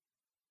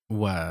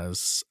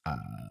was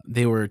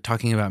they were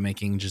talking about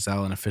making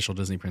Giselle an official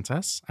Disney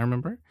princess. I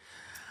remember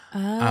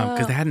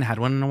because they hadn't had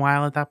one in a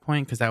while at that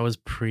point, because that was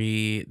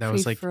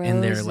was like in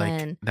their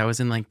like that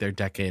was in like their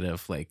decade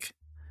of like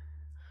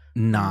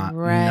not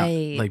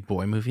like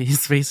boy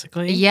movies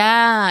basically.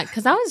 Yeah,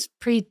 because that was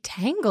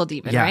pre-Tangled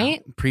even,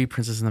 right?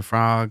 Pre-Princess and the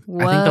Frog.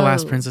 Whoa. I think the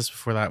last princess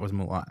before that was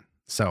Mulan.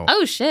 So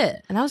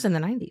shit, and that was in the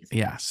 90s.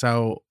 Yeah.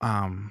 So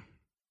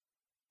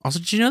also,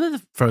 did you know that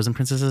the Frozen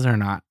princesses are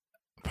not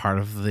part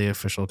of the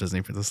official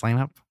Disney princess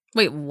lineup?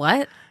 Wait,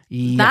 what?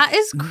 Yeah. That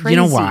is crazy. You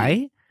know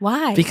why?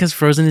 Why? Because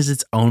Frozen is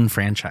its own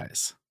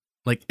franchise.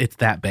 Like, it's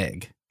that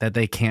big that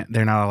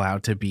they're not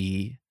allowed to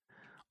be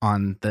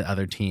on the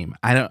other team.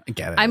 I don't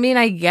get it. I mean,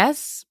 I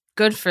guess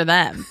good for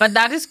them, but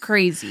that is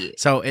crazy.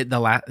 So it's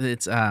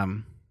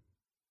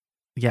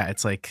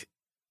like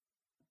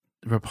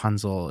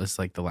Rapunzel is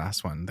like the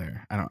last one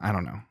there. I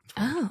don't know.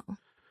 Oh.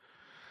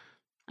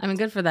 I mean,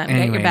 good for them.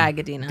 Anyway, get your bag,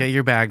 Adina. Get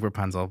your bag,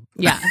 Rapunzel.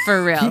 Yeah,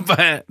 for real.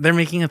 But they're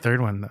making a third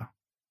one though,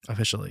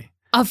 officially.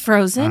 Of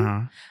Frozen?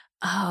 Uh-huh.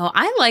 Oh,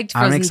 I liked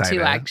Frozen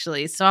 2,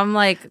 actually. So I'm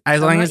like,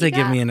 as long as they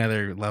give me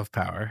another love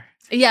power.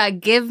 Yeah,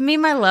 give me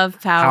my love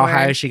power. How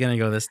high is she going to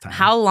go this time?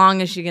 How long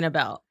is she going to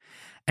belt?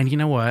 And you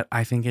know what?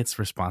 I think it's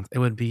it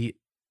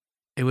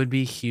would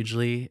be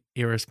hugely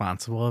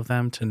irresponsible of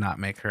them to not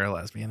make her a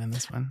lesbian in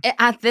this one.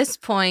 At this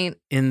point,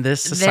 in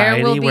this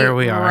society there will be where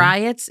we are,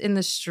 riots in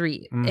the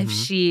street if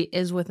she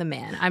is with a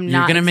man.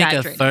 You're going to make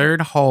a third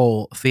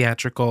whole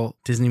theatrical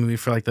Disney movie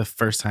for like the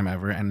first time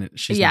ever, and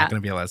she's not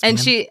going to be a lesbian.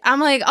 And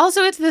I'm like,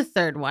 also, it's the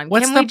third one.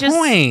 What's Can the we just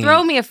point?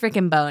 Throw me a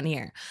freaking bone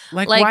here.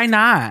 Like, why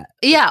not?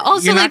 Yeah.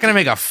 Also, you're not going to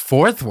make a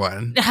fourth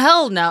one.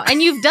 Hell no.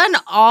 And you've done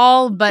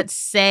all but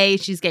say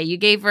she's gay. You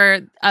gave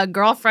her a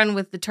girlfriend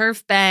with the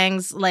turf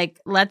bangs. Like,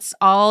 let's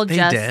all They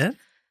did?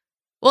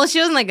 Well, she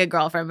wasn't like a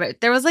girlfriend, but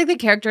there was like the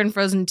character in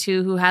Frozen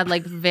 2 who had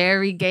like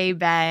very gay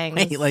bangs.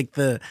 Wait, like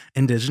the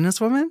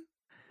indigenous woman?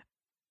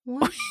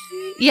 What?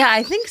 Yeah,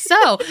 I think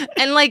so.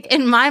 And like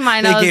in my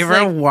mind, they gave her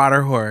a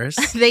water horse.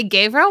 They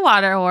gave her a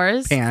water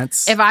horse.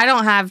 Pants. If I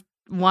don't have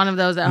one of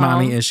those at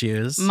Mommy home.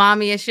 issues.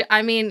 Mommy issue.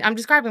 I mean, I'm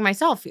describing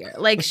myself here.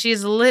 Like,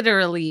 she's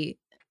literally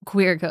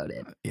queer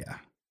coded. Yeah.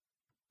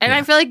 And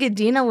I feel like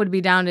Adina would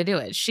be down to do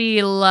it.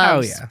 She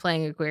loves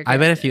playing a queer character. I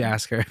bet if you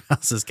ask her if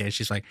else is gay,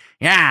 she's like,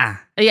 yeah.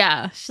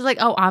 Yeah. She's like,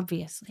 oh,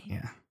 obviously.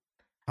 Yeah.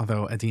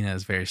 Although Adina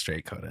is very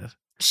straight coded.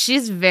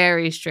 She's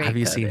very straight Have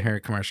you seen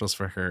her commercials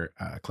for her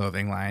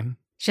clothing line?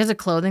 She has a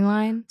clothing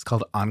line? It's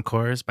called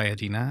Encores by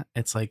Adina.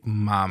 It's like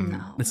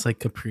it's like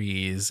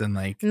capris and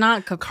like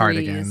not capris.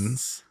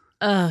 Cardigans.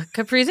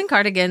 Capris and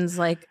cardigans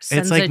sends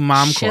it's like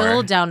a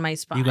chill down my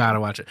spine. You gotta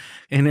watch it.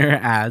 In her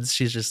ads,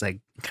 she's just like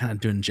kind of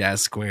doing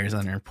jazz squares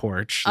on her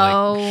porch.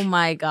 Oh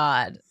my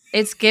god,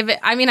 it's giving.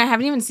 I mean, I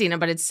haven't even seen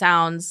it, but it's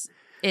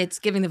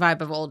giving the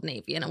vibe of Old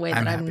Navy in a way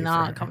that I'm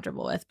not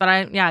comfortable with.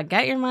 But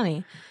get your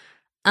money.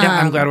 Yeah,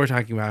 I'm glad we're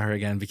talking about her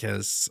again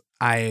because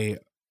I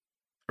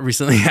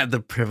recently had the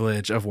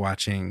privilege of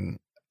watching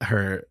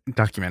her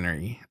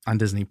documentary on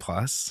Disney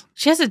Plus.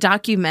 She has a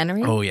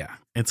documentary? Oh yeah,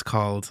 it's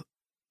called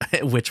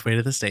Which Way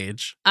to the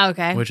Stage.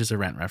 Okay. Which is a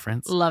Rent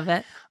reference. Love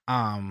it.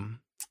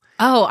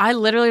 I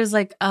literally was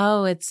like,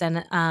 oh, it's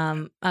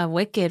a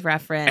Wicked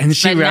reference. And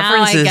she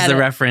references the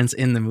reference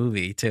in the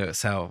movie too.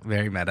 So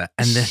very meta.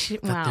 And then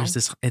there's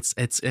this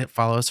it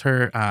follows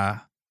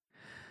her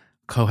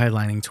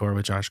co-headlining tour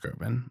with Josh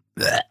Groban.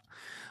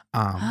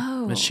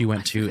 that she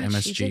went to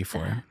MSG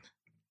for.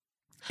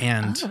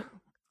 And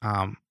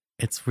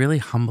it's really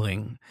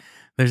humbling.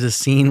 There's a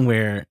scene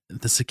where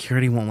the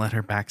security won't let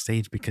her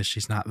backstage because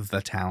she's not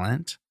the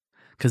talent.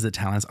 Because the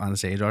talent's on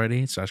stage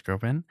already. It's Josh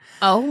Groban.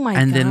 Oh my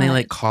god. And then they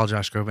like call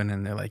Josh Groban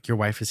and they're like, your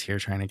wife is here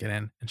trying to get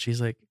in. And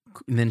she's like,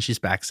 and then she's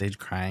backstage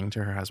crying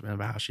to her husband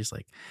about how she's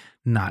like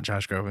not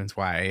Josh Groban's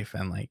wife.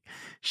 And like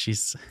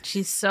she's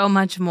so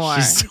much more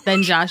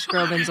than Josh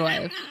Groban's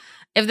wife.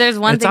 If there's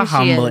one thing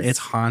she is. It's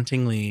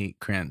hauntingly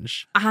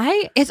cringe.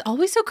 It's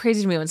always so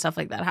crazy to me when stuff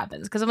like that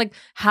happens. Because I'm like,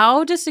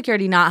 how does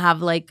security not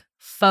have like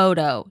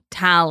photo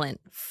talent?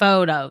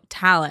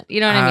 You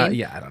know what I mean?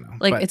 Yeah, I don't know.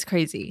 Like, but it's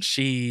crazy.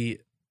 Sam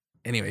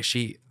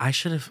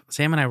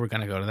and I were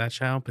going to go to that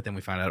show, but then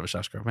we found out it was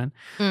Josh Groban.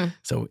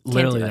 So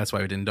literally that's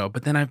why we didn't go.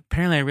 But then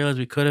apparently I realized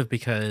we could have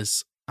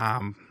because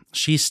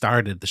she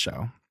started the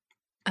show.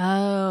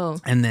 Oh.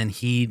 And then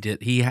she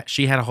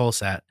had a whole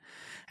set.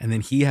 And then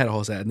he had a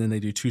whole set. And then they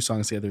do 2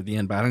 songs together at the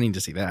end. But I don't need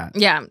to see that.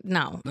 Yeah,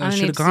 no. I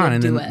should have gone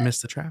and then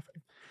missed the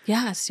traffic.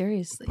 Yeah,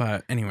 seriously.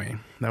 But anyway,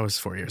 that was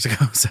 4 years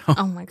ago. So.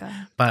 Oh my god,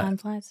 time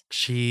flies.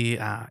 She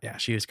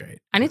was great.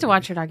 I need to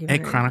watch her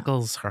documentary. It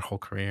chronicles her whole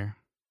career.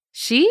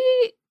 She's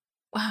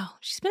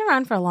been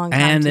around for a long time.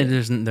 And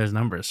there's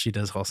numbers. She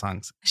does whole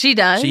songs. She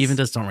does. She even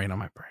does "Don't Rain on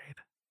My Parade."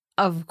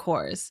 Of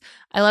course,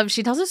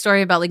 she tells a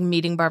story about like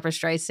meeting Barbra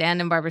Streisand,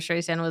 and Barbra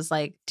Streisand was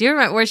like, "Do you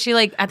remember where she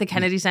like at the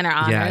Kennedy Center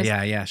honors?"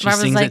 Yeah. She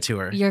Barbara's sings like, it to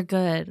her. "You're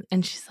good,"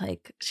 and she's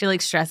like, she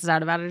like stresses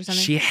out about it or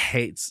something. She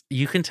hates.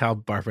 You can tell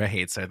Barbara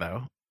hates her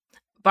though.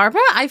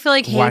 Barbara, I feel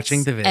like hates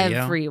watching the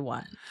video,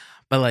 everyone.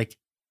 But like,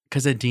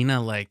 because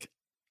Adina like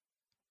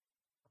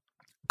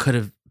could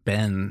have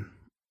been,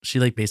 she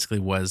like basically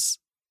was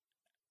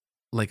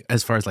like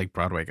as far as like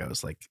Broadway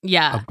goes, like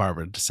a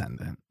Barbara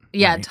descendant.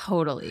 Yeah, right?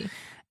 Totally.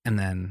 And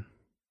then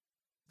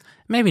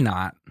maybe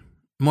not,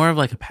 more of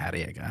like a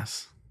Patty, I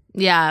guess.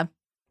 Yeah,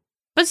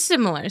 but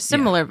similar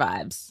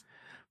vibes.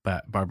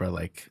 But Barbara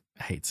like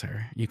hates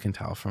her. You can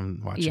tell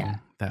from watching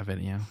that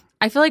video.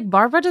 I feel like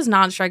Barbara does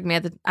not strike me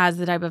as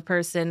the type of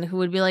person who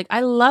would be like,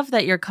 I love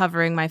that you're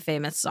covering my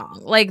famous song.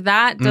 Like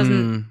that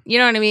doesn't, you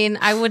know what I mean?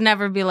 I would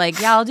never be like,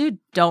 yeah, I'll do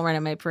Don't Rain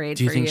on My Parade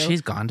for you. Do you think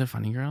she's gone to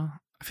Funny Girl?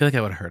 I feel like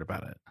I would have heard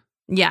about it.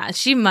 Yeah,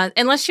 she must,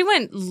 unless she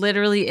went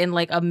literally in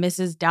like a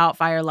Mrs.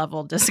 Doubtfire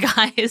level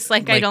disguise.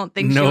 Like I don't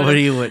think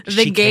nobody would.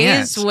 The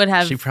gays would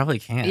have. She probably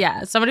can't.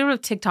 Yeah, somebody would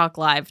have TikTok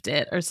lived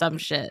it or some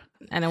shit,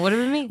 and it would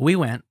have been me. We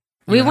went.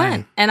 We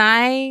went, and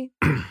I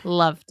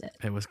loved it.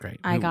 It was great.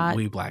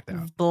 We blacked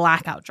out.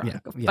 Blackout drunk.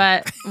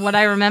 Yeah. But what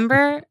I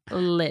remember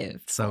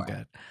lived. So for.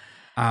 Good.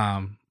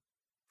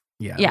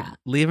 Yeah.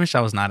 Leah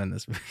Michelle was not in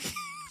this movie.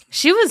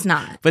 She was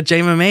not. But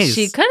Jayma Mays.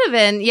 She could have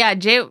been. Yeah,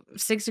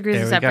 6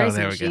 Degrees of Separation.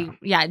 There we go.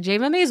 Yeah,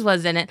 Jayma Mays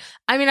was in it.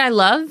 I mean, I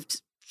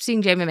loved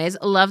seeing Jayma Mays.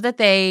 I love that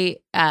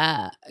they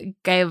had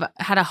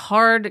a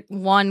hard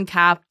one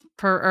cap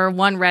per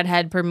one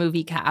redhead per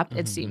movie cap,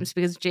 it seems,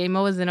 because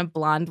Jayma was in a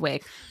blonde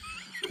wig.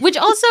 Which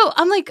also,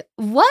 I'm like,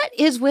 what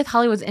is with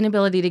Hollywood's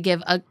inability to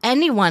give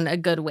anyone a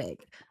good wig?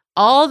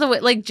 All the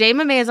way, like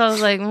Jayma Mays, I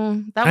was like,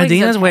 that wig.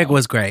 Adina's wig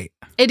was great.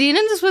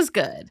 Adina's was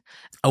good.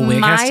 A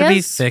wig has to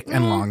be thick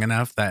and long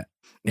enough that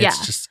it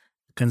just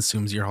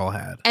consumes your whole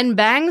head. And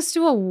bangs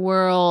to a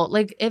whirl.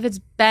 Like if it's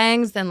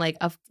bangs, then like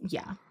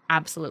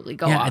absolutely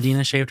go off. Yeah,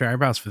 Adina shaved her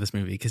eyebrows for this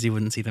movie because you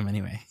wouldn't see them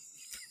anyway.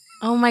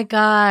 Oh my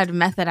god,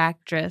 method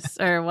actress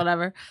or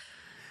whatever.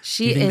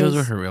 Do you think those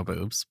were her real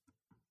boobs?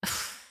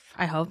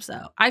 I hope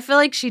so. I feel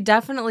like she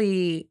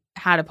definitely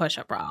had a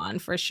push-up bra on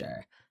for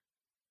sure.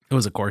 It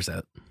was a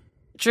corset.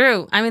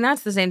 True. I mean,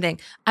 that's the same thing.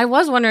 I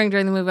was wondering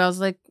during the movie, I was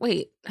like,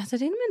 wait, has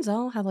Idina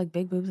Menzel had like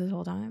big boobs this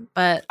whole time?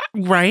 But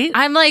right?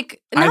 I'm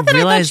like, not that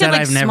I thought she had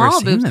like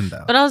small boobs, them,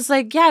 though. But I was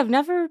like, yeah, I've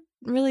never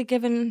really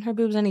given her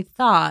boobs any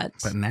thought.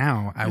 But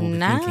now I will be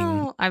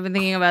thinking. I've been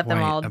thinking about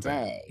them all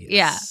day.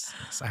 Yes.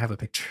 I have a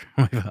picture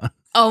on my phone.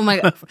 Oh my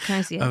god! Can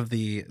I see it? Of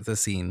the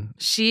scene.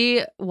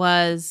 She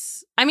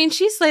was. I mean,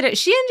 she slayed it.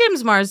 She and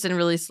James Marsden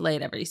really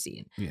slayed every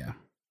scene. Yeah.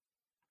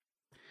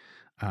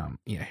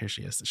 Yeah, here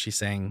she is. She's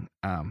saying,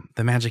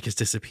 the magic is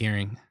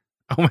disappearing.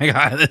 Oh my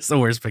god, that's the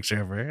worst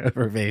picture of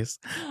her face.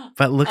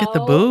 But look at the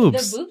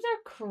boobs. The boobs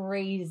are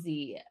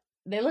crazy.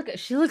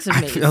 She looks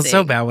amazing. I feel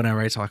so bad whenever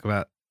I talk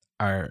about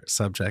our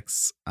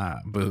subjects'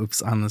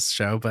 boobs on this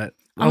show, but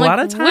a lot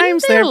of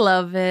times they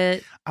love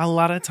it. A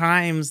lot of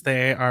times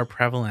they are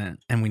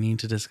prevalent and we need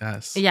to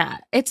discuss. Yeah,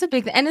 it's a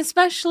big thing. And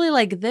especially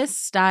like this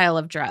style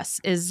of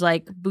dress is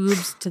like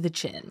boobs to the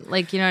chin.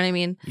 Like, you know what I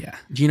mean? Yeah.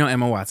 Do you know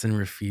Emma Watson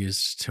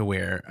refused to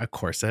wear a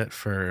corset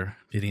for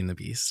Beauty and the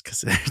Beast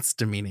because it's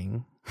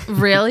demeaning?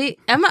 Really?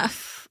 Emma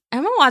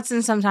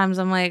Watson, sometimes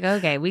I'm like,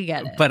 okay, we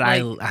get it. But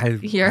like,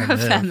 you're a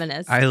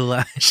feminist. I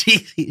love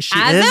she as is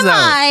am though.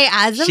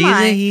 I. She's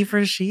a he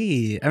for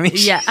she. I mean,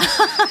 yeah.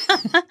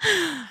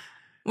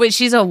 Wait,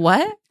 she's a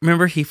what?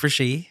 Remember he for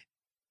she?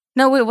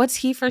 No, wait, what's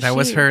he for she? That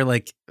was her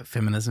like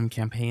feminism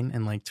campaign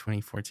in like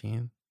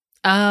 2014.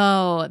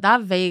 Oh,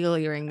 that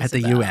vaguely rings at the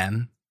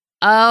UN.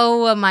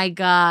 Oh my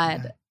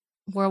god.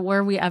 Yeah.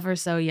 Were we ever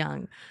so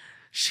young?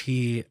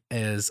 She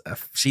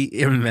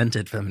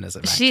invented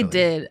feminism. Actually. She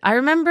did. I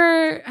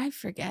remember, I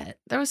forget.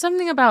 There was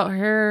something about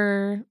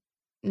her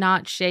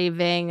not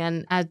shaving,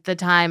 and at the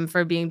time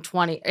for being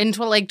 20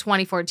 until like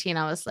 2014,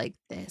 I was like,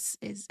 this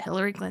is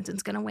Hillary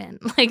Clinton's gonna win.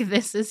 Like,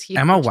 this is huge.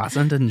 Emma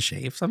Watson didn't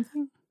shave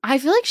something? I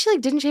feel like she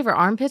like didn't shave her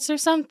armpits or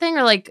something,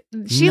 or like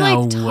she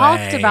No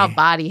talked way. about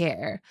body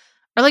hair.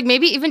 Or like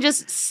maybe even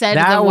just said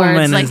That the woman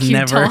words like has you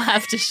never- don't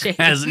have to shave.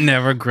 Has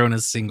never grown a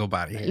single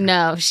body hair.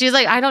 No, she's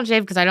like, I don't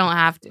shave because I don't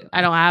have to.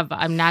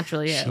 I'm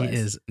naturally hairless. She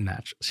is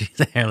natural. She's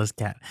a hairless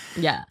cat.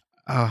 Yeah.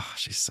 Oh,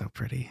 she's so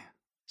pretty.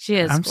 She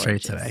is. I'm gorgeous.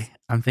 straight today.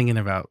 I'm thinking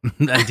about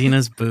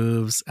Idina's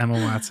boobs, Emma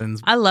Watson's.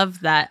 I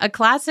love that. A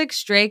classic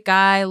straight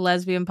guy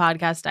lesbian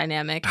podcast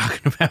dynamic.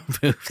 Talking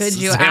about boobs. Could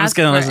you Sam's ask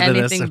gonna for listen to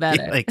this anything and be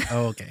better? like,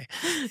 oh, okay.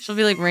 She'll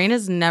be like, Rayne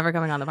is never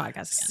coming on the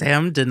podcast again.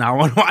 Sam did not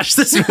want to watch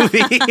this movie.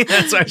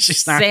 That's why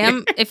she's not. Sam,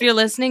 here. if you're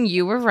listening,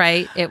 you were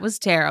right. It was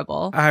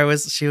terrible.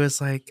 She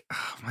was like,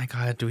 oh my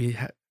God, do we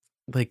have,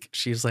 like,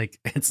 she's like,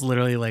 it's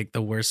literally like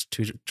the worst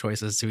two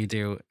choices. Do we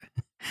do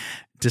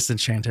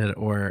Disenchanted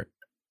or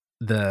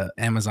the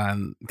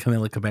Amazon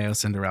Camila Cabello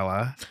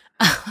Cinderella?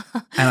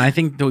 And I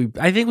think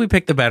we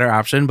picked the better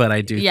option, but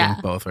I do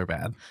think both were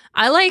bad.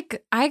 I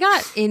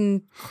got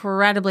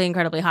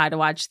incredibly high to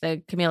watch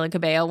the Camila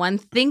Cabello one,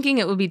 thinking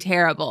it would be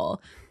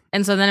terrible.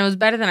 And so then it was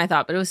better than I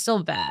thought, but it was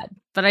still bad.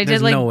 But I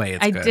There's did no way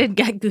it's good. did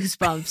get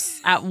goosebumps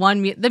at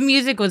one. The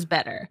music was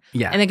better.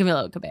 Yeah. And the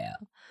Camila Cabello.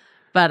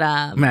 But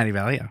Maddie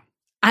Valio.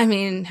 I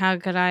mean, how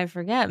could I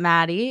forget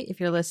Maddie?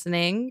 If you're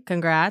listening,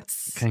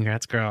 congrats.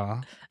 Congrats,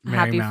 girl.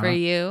 Happy for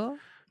you.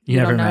 You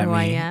never don't know met who me.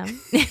 I am.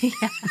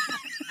 Yeah.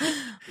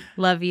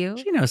 Love you.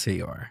 She knows who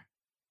you are.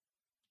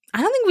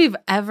 I don't think we've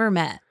ever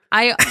met.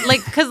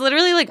 Because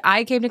literally, like,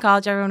 I came to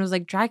college, everyone was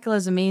like,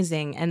 Dracula's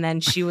amazing. And then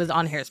she was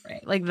on Hairspray.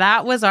 Like,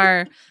 that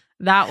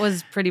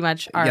was pretty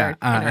much our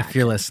if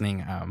you're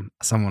listening,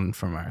 someone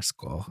from our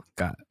school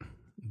got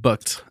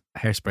booked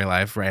Hairspray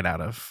Live right out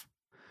of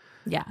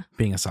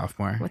being a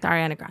sophomore. With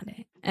Ariana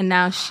Grande. And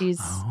now she's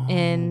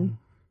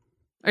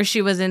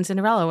she was in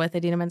Cinderella with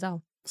Idina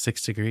Menzel.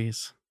 6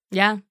 Degrees.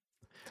 Yeah.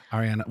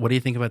 Ariana, what do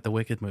you think about the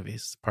Wicked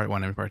movies, part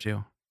 1 and part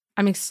 2?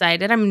 I'm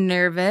excited. I'm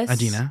nervous.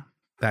 Idina,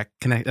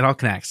 it all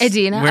connects.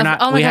 Idina,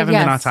 we haven't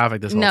been on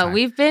topic this whole time. No,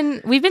 we've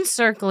been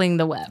circling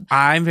the web.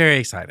 I'm very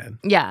excited.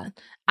 Yeah,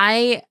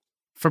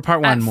 for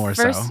part 1 more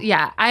first, so.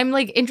 Yeah, I'm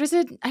like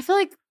interested. I feel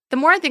like the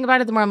more I think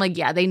about it, the more I'm like,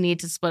 yeah, they need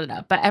to split it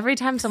up. But every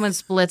time someone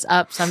splits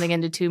up something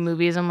into 2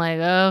 movies, I'm like,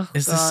 oh,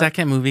 is God. The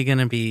second movie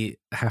gonna be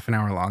half an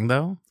hour long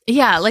though?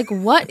 Yeah, like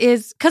what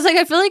is? Because like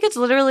I feel like it's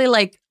literally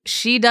like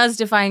she does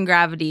Defying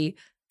Gravity,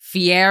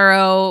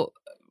 Fiyero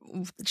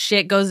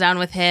shit goes down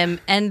with him,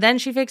 and then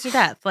she fakes her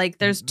death. Like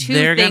there's 2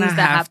 things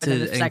that happen in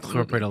the second movie. They're gonna have to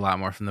incorporate a lot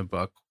more from the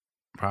book,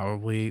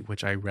 probably,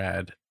 which I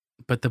read.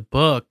 But the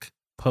book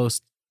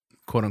post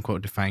quote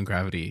unquote Defying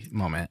Gravity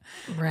moment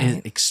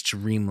is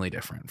extremely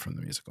different from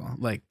the musical.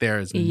 Like there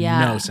is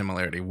no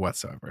similarity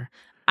whatsoever.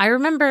 I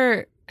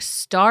remember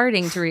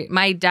starting to read.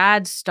 My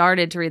dad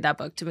started to read that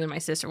book to me and my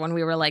sister when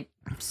we were like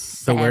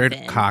 7. The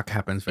word cock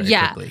happens very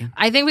quickly.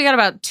 I think we got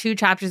about 2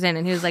 chapters in,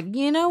 and he was like,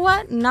 "You know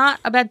what?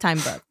 Not a bedtime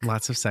book."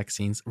 Lots of sex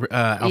scenes.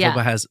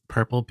 Elphaba has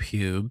purple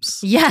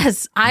pubes.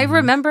 Yes, I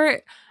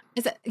remember.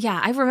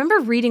 I remember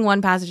reading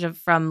one passage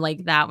from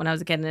like that when I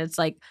was a kid, and it's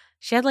like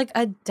she had like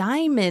a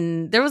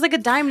diamond. There was like a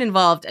diamond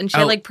involved, and she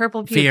had like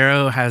purple pubes.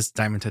 Fiyero has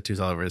diamond tattoos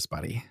all over his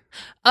body.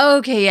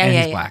 Okay, and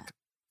he's black.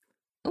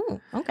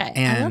 Oh, okay.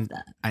 And I love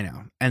that. I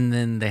know. And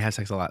then they have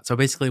sex a lot. So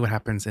basically what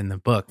happens in the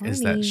book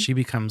is that she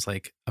becomes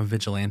like a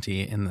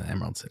vigilante in the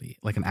Emerald City,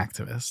 like an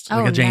activist,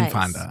 like a Jane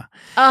Fonda.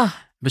 Oh.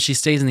 But she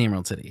stays in the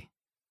Emerald City.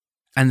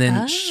 And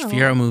then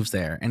Fiyero moves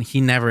there, and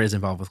he never is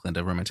involved with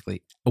Glinda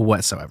romantically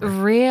whatsoever.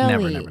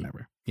 Really?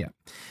 Never. Yeah.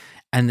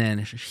 And then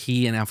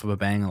he and Elphaba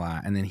bang a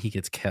lot, and then he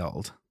gets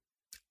killed.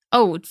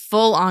 Oh,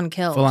 full on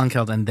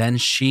killed. And then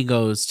she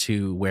goes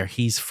to where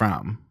he's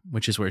from,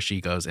 which is where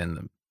she goes in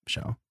the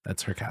show.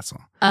 That's her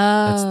castle.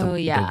 That's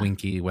the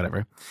Winky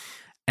whatever.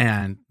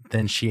 And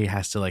then she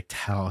has to like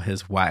tell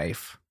his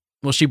wife.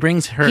 Well, she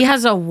brings her. He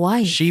has a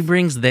wife. She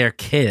brings their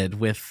kid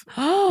with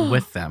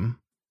them.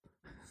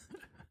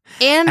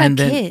 And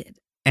a kid.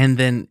 And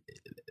then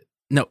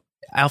no,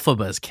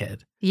 Elphaba's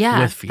kid.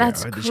 Yeah, with Fiyero.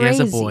 That's crazy. She has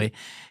a boy.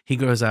 He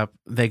grows up.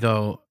 They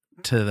go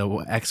to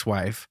the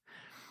ex-wife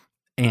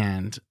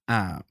and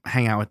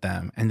hang out with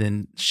them, and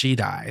then she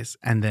dies,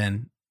 and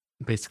then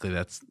basically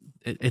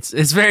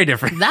it's very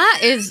different. That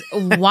is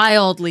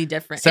wildly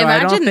different. So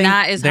imagine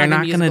that is they're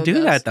how not going to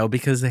do that though,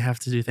 because they have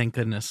to do Thank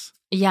Goodness.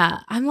 Yeah,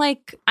 I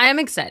am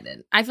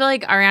excited. I feel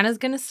like Ariana's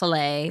gonna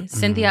slay.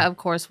 Cynthia, of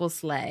course, will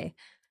slay.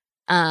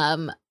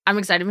 I'm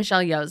excited.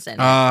 Michelle Yeoh's in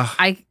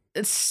it.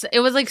 It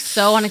was like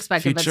so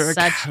unexpected, but such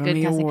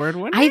Academy good Award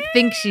winner. I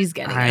think she's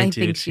getting it. I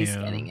think she's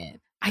getting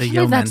it. I can't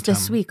believe that's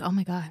this week. Oh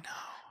my God.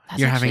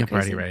 You're having a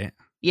party, right?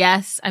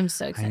 Yes, I'm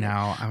so excited. I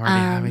know. I'm already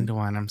having to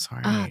one. I'm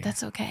sorry. Oh,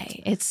 that's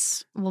okay.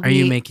 Are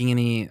you making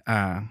any?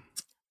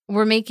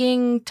 We're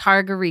making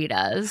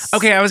targaritas.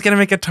 Okay, I was gonna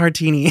make a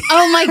tartini.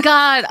 Oh my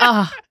God.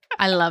 Oh,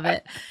 I love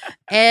it.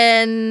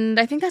 And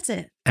I think that's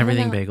it.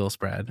 Everything bagel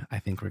spread, I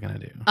think we're going to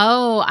do.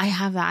 Oh, I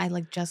have that.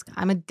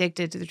 I'm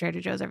addicted to the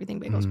Trader Joe's everything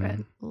bagel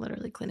spread,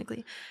 literally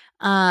clinically.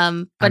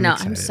 But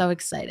I'm so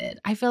excited.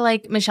 I feel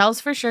like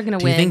Michelle's for sure going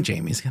to win. Do you think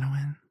Jamie's going to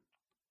win?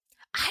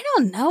 I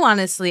don't know,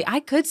 honestly.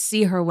 I could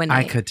see her winning.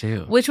 I could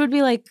too. Which would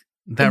be like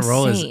that insane.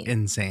 role is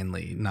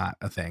insanely not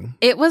a thing.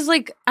 It was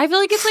like, I feel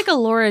like it's like a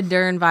Laura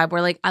Dern vibe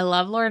where like, I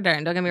love Laura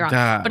Dern, don't get me wrong.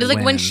 But it's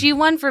like when she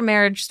won for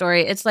Marriage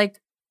Story, it's like,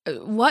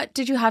 what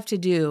did you have to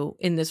do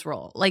in this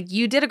role? Like,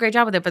 you did a great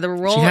job with it, but the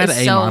role she had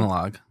is a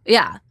monologue.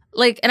 Yeah.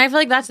 Like, and I feel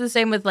like that's the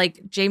same with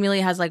like Jamie Lee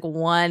has like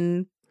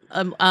one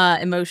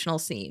emotional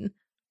scene.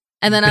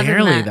 And then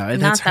barely, though.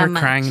 That's her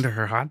crying to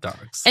her hot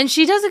dogs. And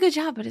she does a good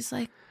job, but it's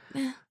like,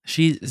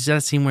 She's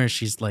that scene where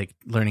she's like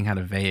learning how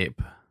to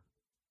vape.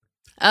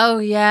 Oh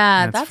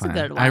yeah, that's a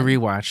good one. I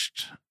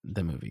rewatched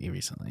the movie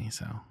recently,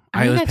 so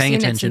I was paying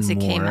attention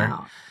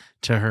more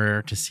to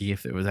her to see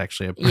if it was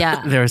actually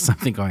there was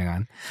something going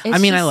on.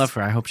 I love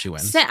her. I hope she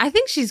wins. I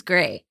think she's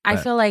great. But I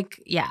feel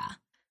like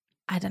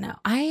I don't know.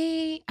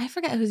 I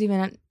forget who's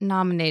even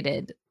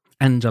nominated.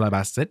 Angela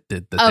Bassett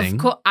did the thing.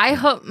 Of course. I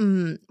hope.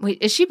 Wait,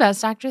 is she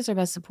Best Actress or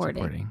Best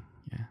Supporting?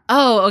 Yeah.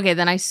 Oh, okay.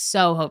 Then I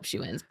so hope she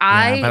wins. But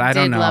I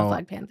don't know. Love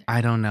Black Panther.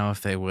 I don't know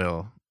if they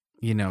will,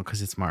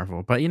 because it's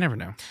Marvel. But you never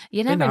know.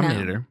 You never know. They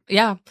nominated her.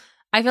 Yeah.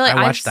 I feel like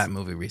I watched that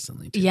movie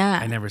recently, too. Yeah.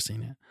 I never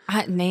seen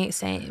it.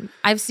 Same.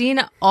 I've seen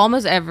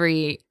almost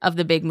every of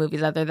the big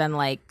movies other than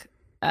like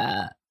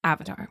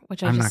Avatar,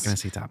 which I'm not going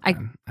to see Top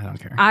Gun. I don't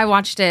care. I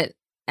watched it.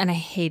 And I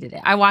hated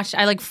it. I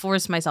like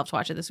forced myself to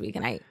watch it this week,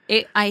 and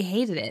I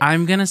hated it.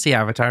 I'm gonna see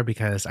Avatar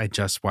because I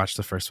just watched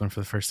the first one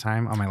for the first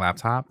time on my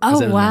laptop.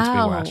 Oh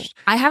wow!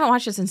 I haven't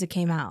watched it since it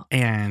came out,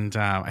 and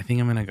I think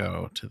I'm gonna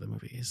go to the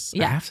movies.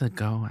 Yeah, I have to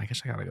go. I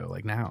guess I gotta go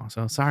like now.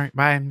 So sorry.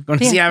 Bye. I'm going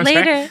to see Avatar.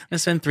 Later. I'm gonna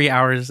spend 3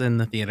 hours in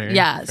the theater.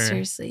 Yeah,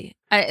 seriously.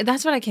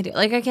 That's what I can't do.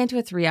 Like I can't do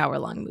a 3-hour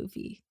long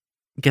movie.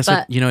 Guess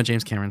what? You know what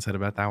James Cameron said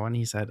about that one?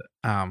 He said,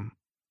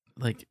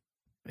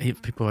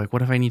 people are like,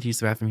 what if I need to use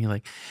the bathroom? He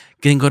like,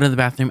 can go to the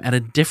bathroom at a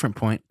different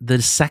point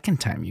the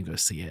second time you go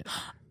see it.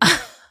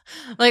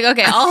 Like,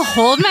 okay, I'll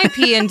hold my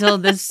pee until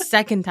the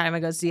second time I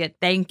go see it.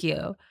 Thank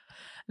you.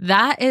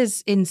 That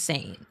is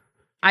insane.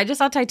 I just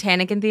saw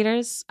Titanic in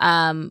theaters,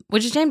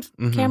 which is James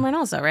Cameron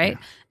also, right?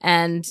 Yeah.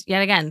 And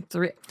yet again,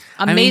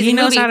 amazing he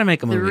knows movie, how to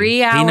make a movie.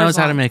 3 hours He knows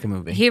long. how to make a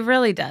movie. He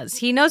really does.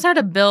 He knows how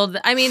to build.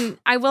 I mean,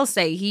 I will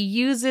say he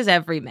uses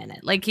every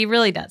minute. Like, he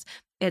really does.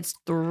 It's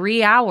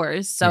 3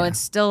 hours, so it's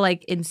still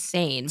like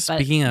insane.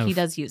 Speaking but he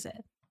does use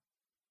it.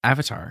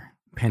 Avatar,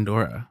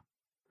 Pandora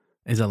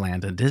is a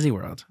land in Disney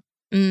World.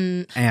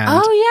 And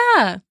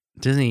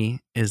Disney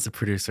is the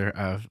producer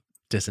of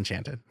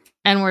Disenchanted.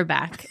 And we're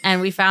back.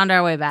 And we found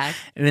our way back.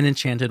 And then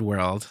Enchanted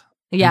World.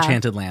 Yeah.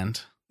 Enchanted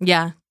Land.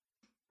 Yeah.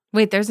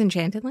 Wait, there's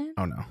Enchanted Land?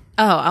 Oh, no.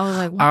 Oh, I was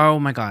like, what? Oh,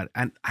 my God.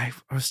 And I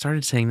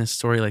started saying this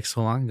story like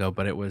so long ago,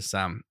 but it was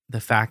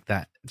the fact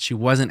that she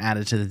wasn't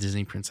added to the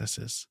Disney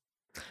princesses.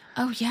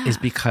 Oh, yeah. Is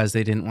because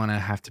they didn't want to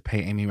have to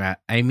pay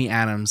Amy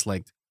Adams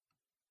like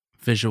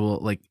visual,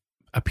 like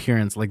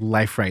appearance, like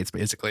life rights,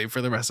 basically,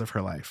 for the rest of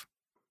her life.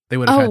 They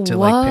would have had to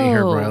like pay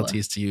her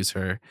royalties to use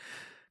her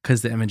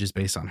because the image is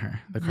based on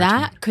her.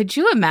 That could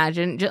you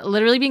imagine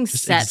literally being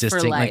just set existing,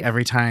 for life? Like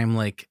every time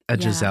like a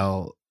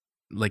Giselle,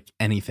 like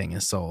anything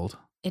is sold.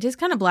 It is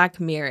kind of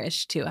Black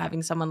Mirror-ish too,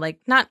 having someone like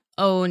not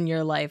own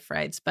your life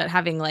rights, but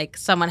having like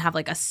someone have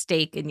like a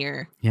stake in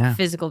your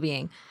physical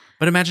being.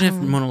 But imagine if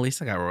Mona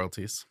Lisa got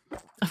royalties.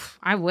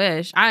 I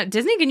wish.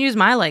 Disney can use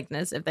my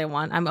likeness if they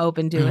want. I'm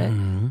open to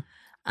it.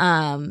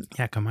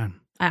 Yeah, come on.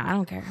 I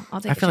don't care. I'll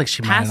take. I feel like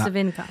she passive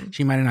income.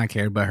 She might have not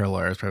cared, but her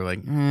lawyer's probably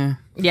like,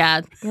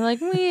 Yeah, you're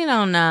like, we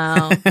don't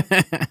know.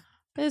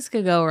 This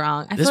could go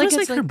wrong. This was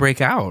like her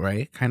breakout,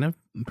 right? Kind of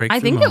breakthrough.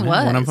 I think moment, it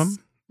was one of them,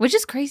 which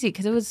is crazy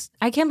because it was.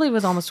 I can't believe it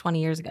was almost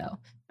 20 years ago,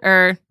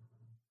 or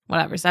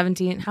whatever,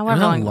 17.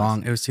 However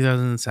long. It was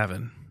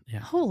 2007. Yeah.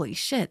 Holy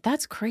shit,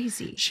 that's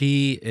crazy.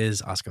 She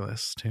is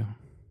Oscar-less too.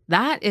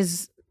 That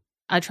is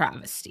a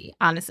travesty,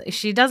 honestly.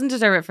 She doesn't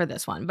deserve it for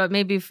this one, but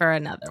maybe for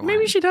another one.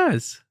 Maybe she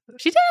does.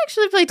 She did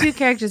actually play two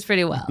characters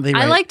pretty well.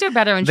 I liked her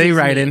better when she was They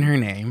write in her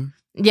name.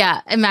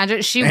 Yeah,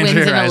 imagine she wins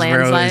in a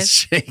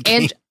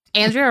landslide.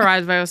 Andrea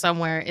Riseborough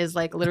somewhere is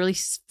like literally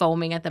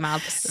foaming at the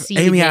mouth.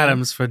 Amy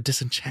Adams for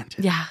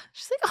Disenchanted. Yeah.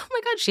 She's like, oh my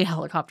God, she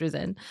helicopters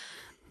in.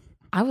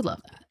 I would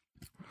love that.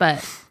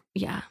 But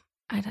yeah,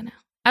 I don't know.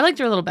 I liked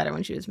her a little better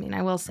when she was mean.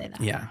 I will say that.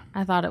 Yeah.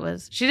 I thought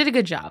she did a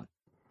good job.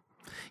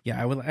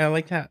 Yeah, I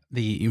like that.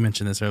 You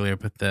mentioned this earlier,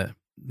 but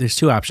there's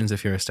two options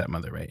if you're a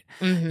stepmother, right?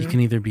 Mm-hmm. You can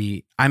either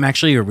be, I'm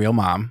actually a real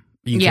mom.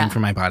 You came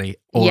from my body,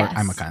 or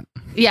I'm a cunt.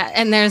 Yeah,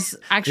 and there's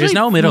actually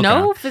no middle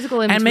ground.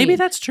 Physical in between. And maybe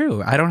that's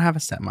true. I don't have a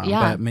stepmom,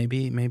 but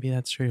maybe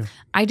that's true.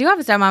 I do have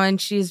a stepmom,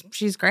 and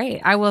she's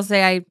great. I will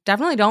say I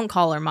definitely don't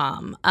call her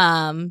mom.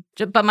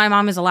 But my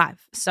mom is alive,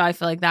 so I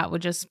feel like that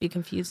would just be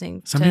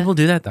confusing. Some people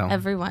do that though.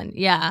 Everyone,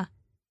 yeah.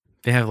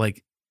 They have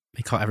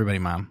they call everybody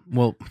mom.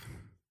 Well,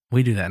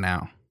 we do that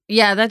now.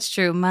 Yeah, that's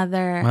true.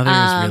 Mother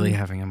is really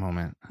having a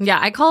moment. Yeah,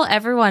 I call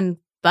everyone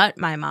but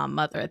my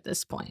mother at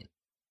this point.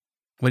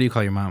 What do you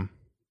call your mom?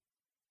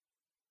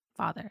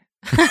 Father.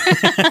 No,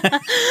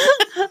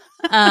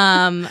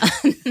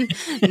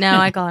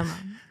 I call her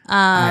mom.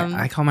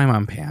 I call my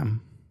mom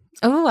Pam.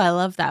 Oh, I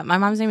love that. My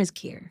mom's name is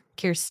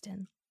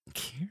Kirsten.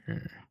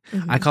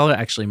 Mm-hmm. I call her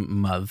actually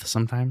Muv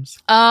sometimes.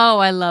 Oh,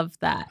 I love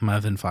that.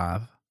 Muv and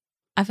Fav.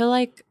 I feel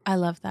like I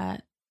love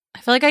that.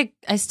 I feel like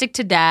I stick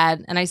to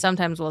dad, and I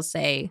sometimes will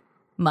say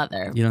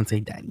mother. You don't say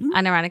daddy?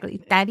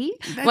 Unironically, daddy?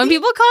 When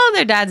people call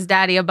their dads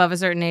daddy above a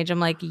certain age, I'm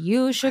like,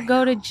 you should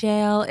go to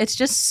jail. It's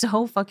just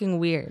so fucking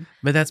weird.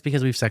 But that's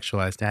because we've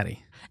sexualized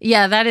daddy.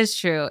 Yeah, that is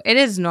true. It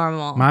is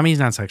normal. Mommy's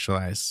not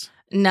fexualized.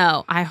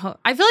 No, I feel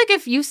like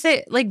if you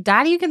say like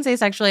daddy, you can say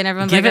sexually, and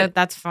everyone's like, oh,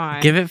 that's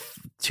fine. Give it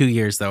 2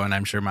 years though, and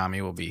I'm sure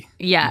mommy will be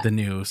the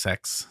new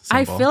sex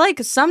symbol. I feel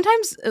like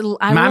sometimes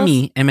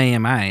mommy,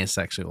 MAMI, is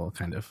sexual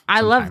kind of.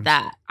 I love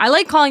that. I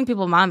like calling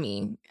people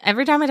mommy.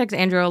 Every time I text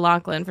Andrew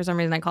O'Loughlin, for some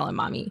reason I call him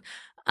mommy,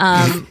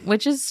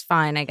 which is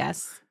fine, I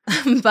guess.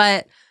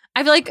 But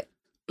I feel like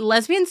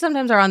lesbians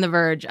sometimes are on the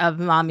verge of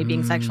mommy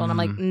being sexual, and I'm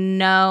like,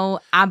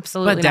 no,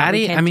 absolutely but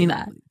daddy, not. We can't do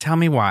that. Tell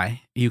me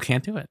why you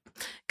can't do it.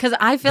 Because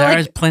I feel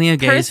there's plenty of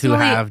gays who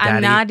have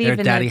daddy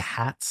a,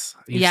 hats.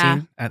 You've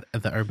seen at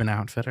the Urban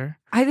Outfitter.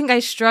 I think I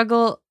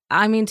struggle.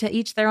 I mean, to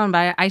each their own,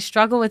 but I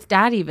struggle with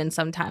dad even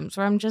sometimes,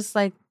 where I'm just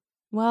like,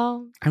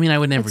 well, I mean, I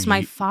would never. It's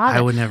my father.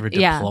 I would never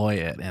deploy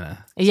it in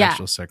a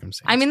sexual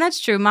circumstance. I mean, that's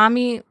true.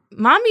 Mommy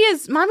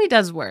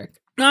does work.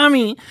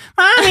 Mommy.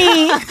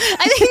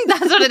 I think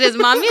that's what it is.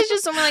 Mommy is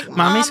just someone like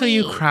mommy's who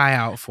you cry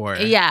out for.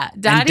 Yeah,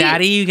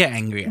 daddy you get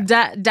angry at.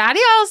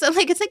 Daddy also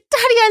like it's like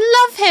daddy,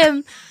 I love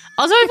him.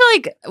 Also, I feel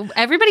like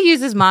everybody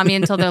uses mommy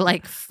until they're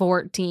like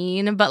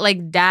 14, but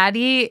like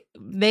daddy,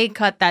 they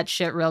cut that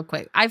shit real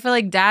quick. I feel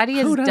like daddy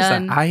is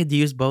done. That? I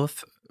used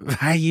both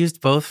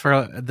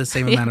for the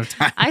same amount of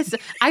time. I feel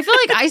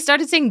like I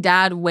started saying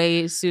dad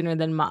way sooner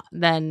than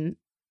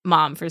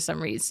mom for some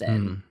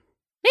reason.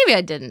 Maybe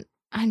I didn't.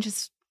 I'm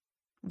just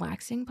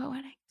waxing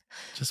poetic.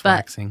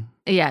 Waxing.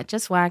 Yeah,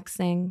 just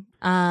waxing.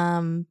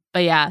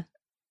 But yeah,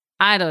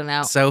 I don't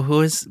know. So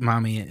who is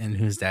mommy and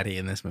who's daddy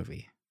in this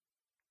movie?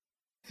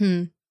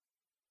 It's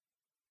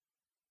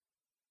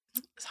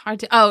hard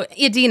to. Oh,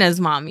 Idina's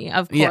mommy,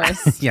 of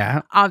course.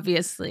 Yeah.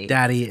 Obviously.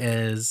 Daddy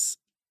is.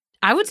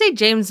 I would say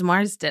James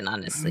Marsden,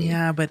 honestly.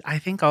 Yeah, but I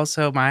think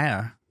also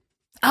Maya.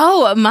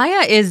 Oh,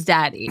 Maya is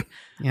daddy.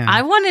 Yeah.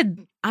 I want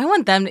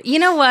them to, you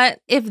know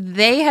what? If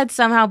they had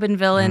somehow been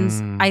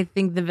villains, I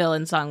think the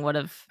villain song would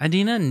have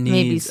Idina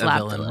needs a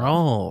villain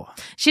role.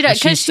 She does,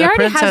 because she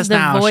already has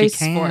the voice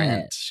for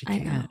it. She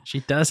can't.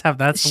 She does have,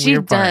 that's the she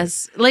weird part. She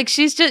does. Like,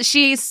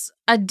 she's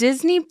a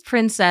Disney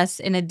princess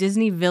in a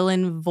Disney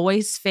villain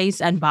voice,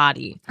 face, and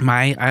body.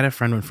 I had a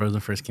friend when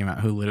Frozen first came out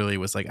who literally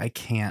was like, I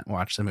can't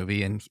watch the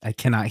movie and I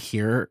cannot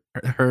hear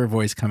her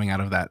voice coming out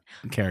of that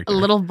character. A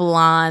little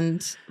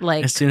blonde,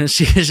 like, as soon as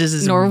she is just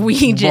this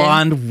Norwegian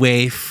blonde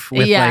waif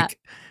with like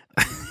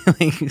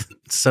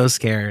so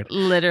scared.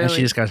 Literally. And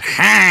she just goes,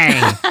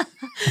 hey!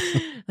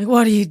 Like,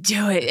 what are you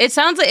doing? It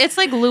sounds like it's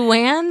like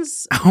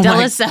Luann's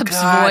Delisep's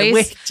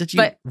voice.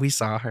 Wait, we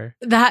saw her.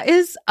 That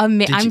is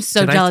amazing. I'm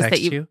so jealous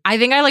that you. I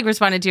think I like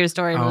responded to your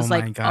story and was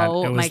like,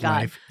 oh my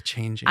God. Life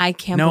changing. I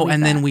can't believe that.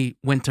 Then we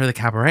went to the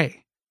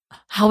cabaret.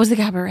 How was the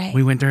cabaret?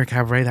 We went to her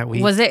cabaret that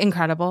week. Was it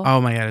incredible?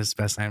 Oh my God, it was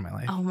the best night of my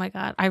life. Oh my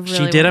God, I really.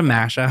 She did a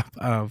mashup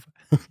of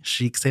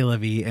Chic C'est La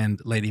Vie and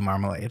Lady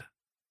Marmalade.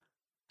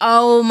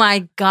 Oh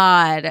my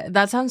God,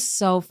 that sounds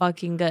so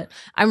fucking good.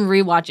 I'm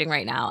rewatching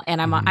right now,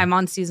 and I'm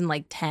on season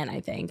like 10,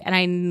 I think, and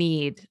I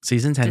need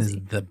season 10 is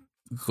the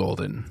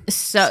golden.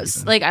 So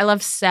season. Like I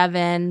love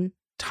 7,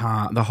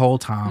 the whole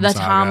Tom, the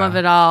Tom of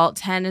it all.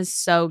 10 is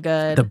so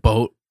good. The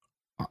boat.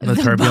 The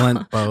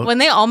turbulent boat. When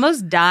they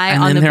almost die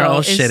on the boat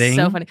all shitting. Is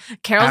so funny.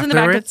 Carol's in the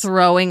back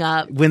throwing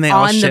up when they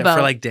all shit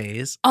for like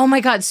days. Oh my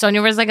God.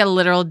 Sonia wears like a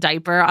literal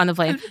diaper on the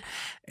plane.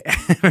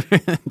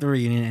 The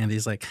reunion,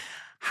 Andy's like,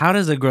 how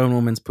does a grown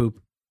woman's poop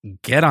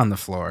get on the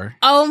floor?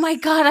 Oh my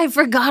God. I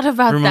forgot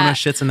about Ramona that.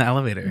 shits in the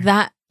elevator.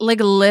 That like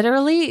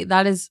literally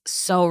that is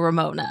so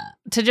Ramona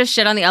to just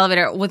shit on the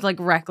elevator with like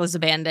reckless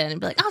abandon and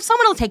be like, oh,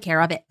 someone will take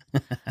care of it.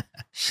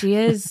 She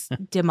is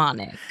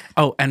demonic.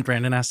 Oh, and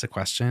Brandon asked a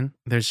question.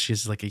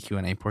 She's like a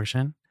Q&A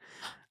portion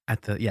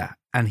at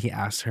and he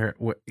asked her.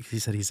 He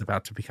said he's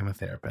about to become a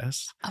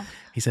therapist. Oh.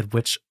 He said,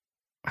 which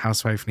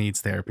housewife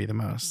needs therapy the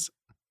most?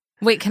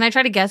 Wait, can I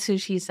try to guess who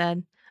she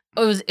said?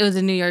 Oh, it was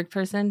a New York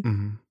person.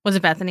 Mm-hmm. Was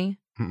it Bethany?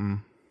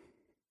 Mm-mm.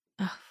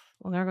 Oh,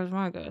 well, there goes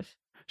my gosh.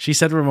 She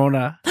said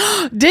Ramona.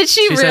 Did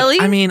she really?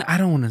 Said, I mean, I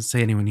don't want to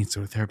say anyone needs to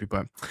go to therapy,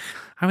 but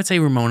I would say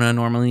Ramona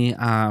normally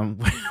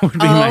would be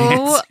my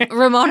answer.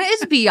 Ramona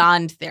is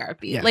beyond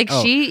therapy. Yeah. Like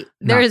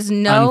there is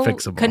no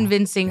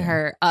convincing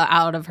her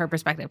out of her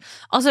perspective.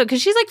 Also,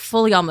 because she's like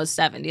fully almost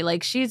 70.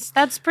 Like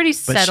that's pretty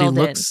settled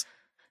in.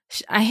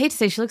 I hate to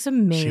say she looks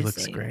amazing. She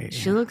looks great.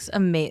 She looks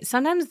amazing.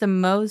 Sometimes the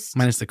most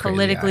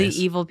politically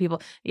evil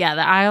people. Yeah,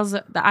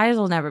 the eyes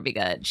will never be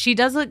good. She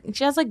has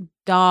like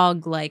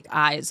dog-like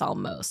eyes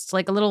almost.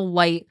 Like a little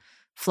white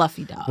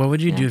fluffy dog. What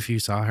would you do if you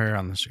saw her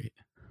on the street?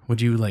 Would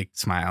you like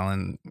smile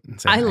and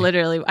say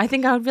hi? I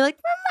think I would be like,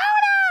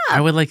 Ramona! I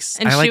would like,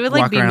 And I she like would,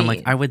 like, walk be around mean.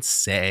 like, I would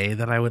say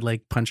that I would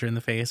like punch her in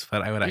the face,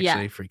 but I would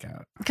actually freak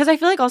out. Because I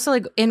feel like also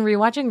like in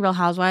rewatching Real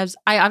Housewives,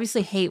 I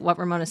obviously hate what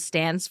Ramona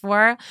stands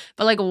for,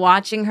 but like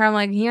watching her, I'm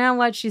like, you know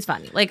what? She's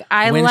funny. Like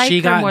I When like she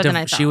her got more than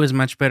I thought. She was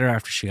much better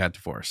after she got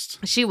divorced.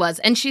 She was.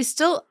 And she's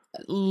still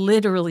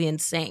literally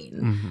insane.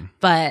 Mm-hmm.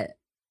 But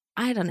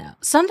I don't know.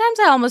 Sometimes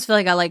I almost feel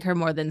like I like her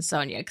more than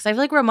Sonia because I feel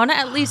like Ramona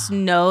at least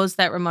knows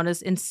that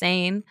Ramona's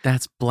insane.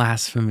 That's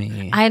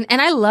blasphemy. And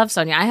I love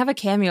Sonia. I have a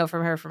cameo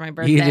from her for my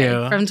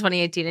birthday from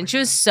 2018, and she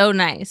was so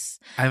nice.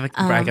 I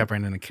got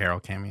Brandon a Carol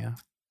cameo.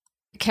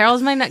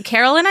 Carol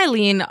and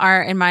Eileen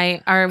are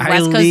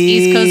West Coast,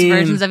 East Coast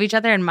versions of each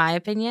other, in my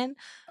opinion,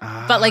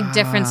 but like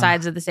different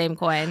sides of the same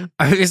coin.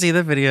 I see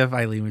the video of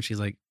Eileen when she's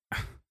like,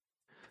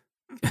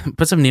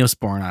 put some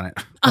Neosporin on it.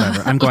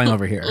 Whatever. I'm going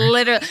over here.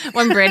 Literally,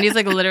 when Brandy's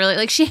like literally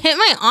like she hit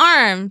my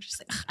arm. She's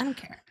like, I don't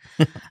care.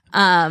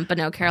 But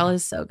no, Carol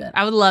is so good.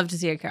 I would love to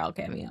see a Carol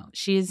cameo.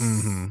 She's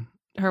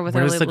her with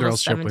Where's her the little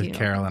girls trip with 17-year-old.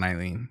 Carol and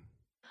Eileen?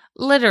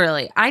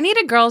 Literally, I need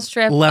a girls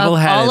trip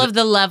Level-headed.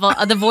 of all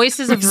of the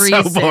voices of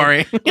reason. So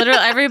boring. Literally,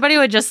 everybody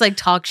would just like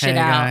talk shit hey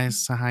out. guys,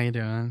 so how you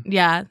doing?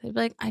 Yeah, they'd be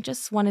like, I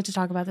just wanted to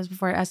talk about this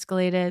before it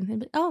escalated. They'd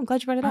be like, oh, I'm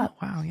glad you brought it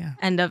up. Wow, yeah.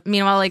 And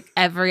meanwhile, like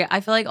I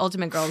feel like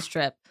Ultimate Girls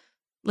Trip,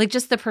 like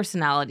just the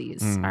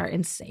personalities are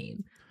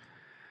insane.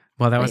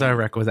 Well, that was our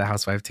requisite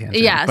housewife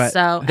tangent. Yeah, but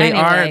so they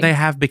anyway. they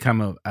have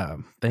become a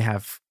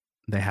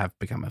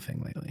become a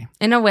thing lately.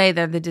 In a way,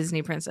 they're the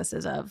Disney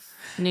princesses of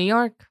New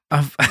York.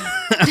 Of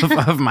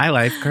my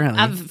life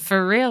currently.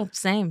 For real,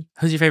 same.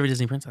 Who's your favorite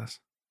Disney princess?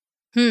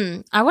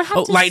 I would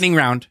have to lightning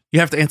round.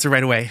 You have to answer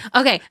right away.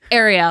 Okay,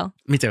 Ariel.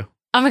 Me too.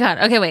 Oh my god.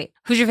 Okay, wait.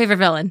 Who's your favorite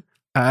villain?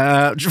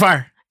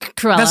 Jafar.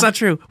 Cruella. That's not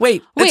true.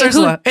 Wait, it's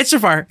Ursula. It's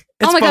Jafar.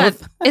 It's god.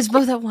 It's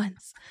both at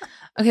once.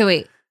 Okay,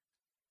 wait.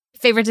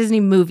 Favorite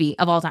Disney movie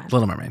of all time?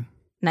 Little Mermaid.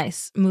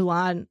 Nice.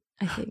 Mulan,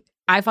 I think.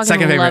 I fucking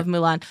Second love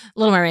favorite. Mulan.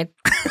 Little Mermaid.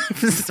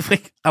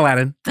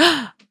 Aladdin.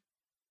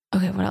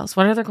 Okay, what else?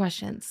 What other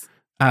questions?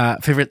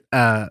 Favorite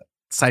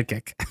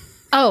sidekick.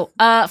 Oh,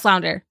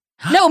 Flounder.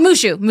 No,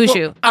 Mushu.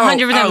 100%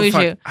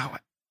 Mushu. Oh.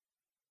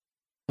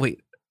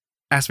 Wait,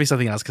 ask me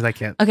something else because I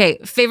can't. Okay,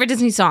 favorite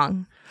Disney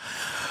song?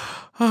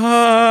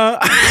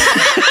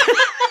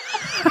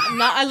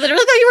 I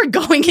literally thought you were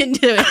going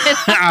into it.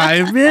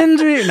 I've been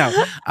dreaming.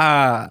 No,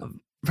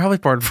 probably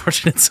Poor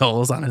Unfortunate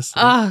Souls,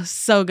 honestly. Oh,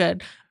 so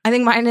good. I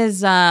think mine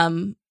is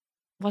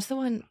what's the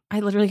one? I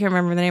literally can't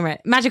remember the name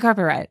right. Magic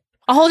Carpet Ride.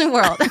 A Whole New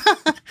World.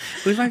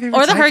 Who's my favorite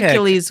or the sidekick?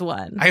 Hercules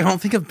one. I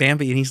don't think of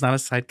Bambi, and he's not a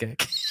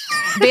sidekick.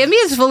 Bambi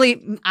is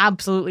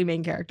absolutely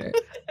main character.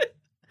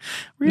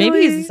 Really?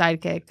 Maybe he's a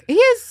sidekick. He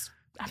is.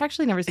 I've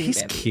actually never seen He's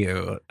Bambi.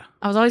 cute.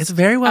 I was always It's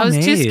very well I was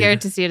too made. scared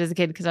to see it as a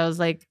kid because I was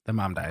like, The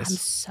mom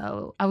dies.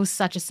 I was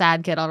such a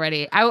sad kid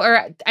already.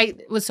 I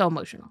was so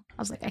emotional.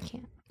 I was like, I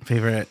can't.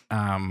 Favorite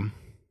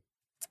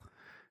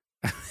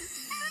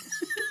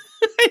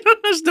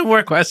there's no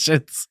more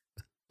questions.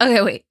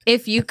 Okay, wait.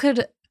 If you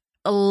could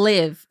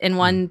live in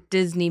one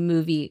Disney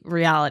movie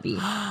reality,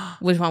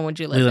 which one would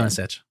you live Lilo in? and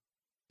Stitch.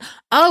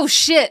 Oh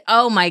shit!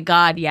 Oh my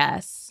god,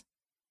 yes.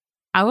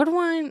 I would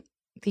want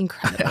The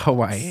Incredibles.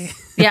 Hawaii.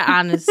 Yeah,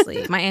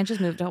 honestly, my aunt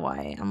just moved to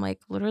Hawaii. I'm like,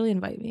 literally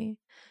invite me.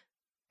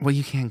 Well,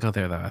 you can't go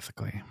there though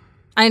ethically.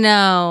 I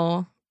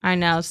know.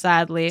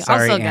 Sadly,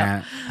 Sorry, I'll still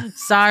Aunt. go.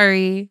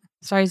 Sorry,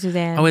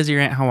 Suzanne. Oh, is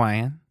your aunt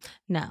Hawaiian?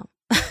 No,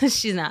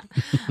 she's not.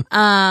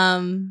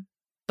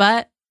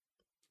 But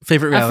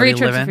Favorite reality a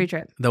free live-in? free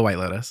trip. The White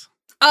Lotus.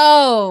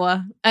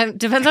 Oh,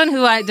 depends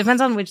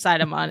on which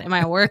side I'm on. Am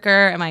I a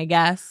worker? Am I a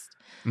guest?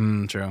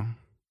 True.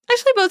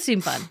 Actually, both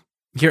seem fun.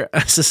 You're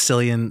a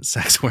Sicilian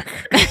sex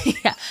worker.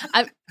 Yeah,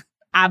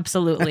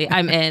 absolutely.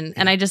 I'm in,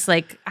 and I just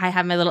like I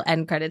have my little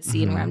end credit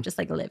scene where I'm just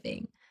like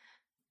living.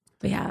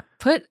 But yeah,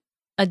 put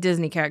a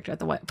Disney character at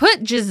the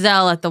Put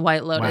Giselle at the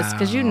White Lotus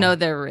because you know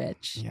they're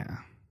rich. Yeah,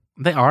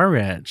 they are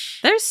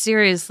rich. They're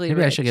seriously Maybe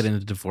rich. I should get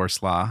into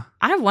divorce law.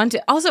 I want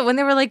to. Also, when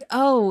they were like,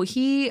 "Oh,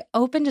 he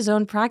opened his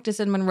own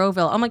practice in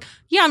Monroeville," I'm like,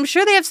 "Yeah, I'm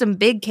sure they have some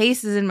big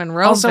cases in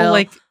Monroeville." Also,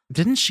 like,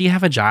 didn't she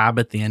have a job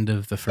at the end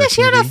of the first? Yeah,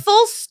 she had movie? a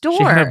full store.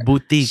 She had a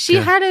boutique. She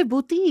had a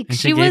boutique. And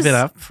she was gave it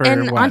up for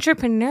an what?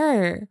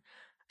 entrepreneur.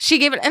 She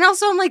gave it, and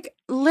also I'm like,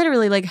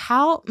 literally, like,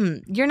 how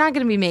you're not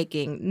going to be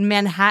making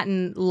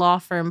Manhattan law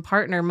firm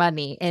partner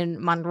money in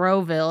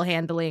Monroeville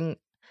handling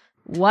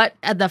what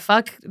the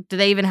fuck do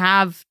they even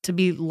have to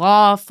be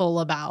lawful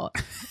about?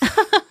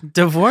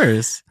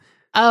 Divorce.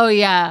 Oh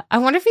yeah, I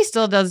wonder if he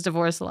still does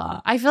divorce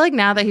law. I feel like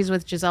now that he's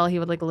with Giselle, he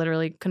would like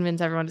literally convince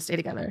everyone to stay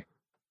together.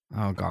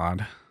 Oh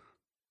God.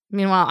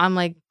 Meanwhile, I'm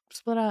like,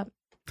 split up.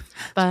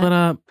 But Split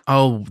up.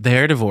 Oh,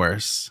 their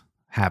divorce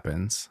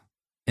happens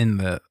in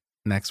the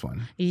next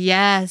one.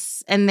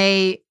 yes, and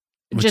Which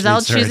Giselle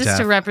leads to her chooses death.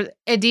 to represent.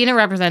 Adina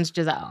represents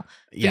Giselle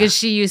because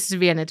she used to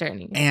be an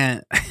attorney.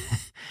 And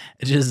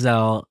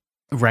Giselle,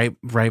 right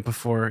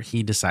before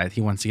he decides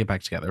he wants to get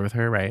back together with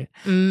her, right?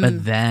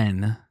 But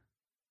then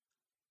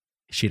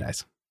she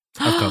dies.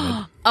 of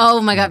COVID.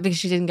 Oh my God, because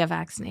she didn't get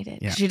vaccinated.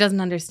 Yeah. She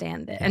doesn't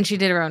understand it. And she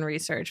did her own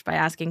research by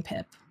asking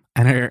Pip.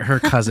 And her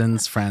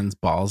cousin's friend's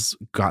balls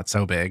got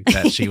so big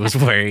that she was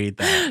worried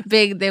that...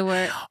 Big they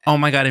were. Oh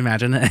my God,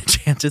 imagine an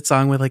Enchanted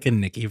song with like a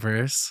Nicki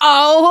verse.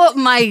 Oh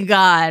my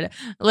God.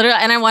 Literally.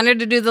 And I wanted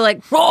to do the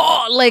like,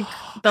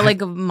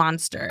 like a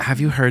monster. Have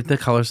you heard the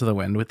Colors of the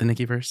Wind with the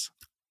Nicki verse?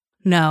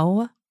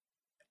 No.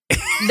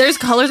 There's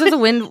Colors of the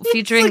Wind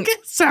featuring like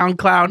a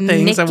SoundCloud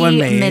thing Nicki someone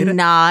made.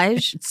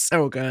 Minaj. It's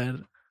so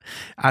good.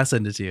 I'll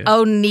send it to you.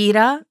 Oh,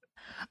 Nita.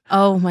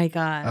 Oh my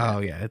God. Oh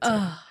yeah.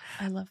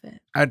 I love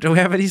it. Do we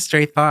have any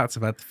stray thoughts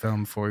about the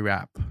film before we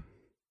wrap?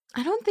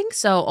 I don't think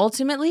so.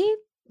 Ultimately,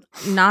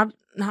 not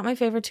my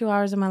favorite 2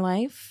 hours of my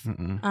life.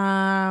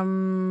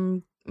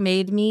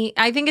 Made me.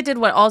 I think it did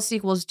what all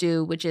sequels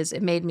do, which is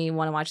it made me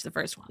want to watch the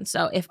first one.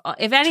 So if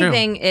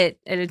anything, it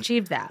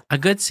achieved that. A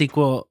good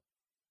sequel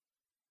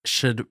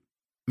should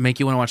make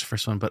you want to watch the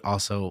first one, but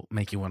also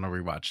make you want to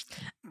rewatch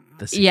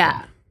the sequel.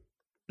 Yeah.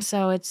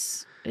 So it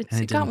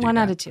got 1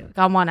 out of 2.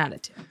 Got 1 out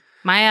of 2.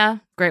 Maya,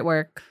 great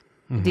work.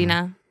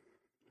 Dina,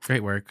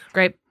 great work.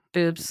 Great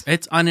boobs.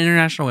 It's on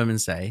International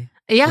Women's Day.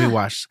 Yeah. We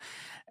watched,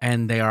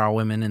 and they are all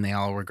women, and they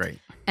all were great.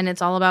 And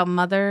it's all about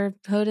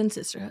motherhood and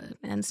sisterhood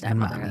and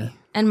stepmotherhood.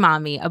 And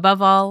mommy.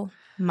 Above all,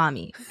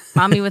 mommy.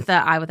 Mommy with the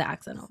I with the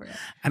accent over it.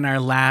 And our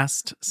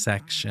last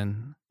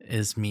section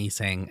is me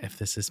saying if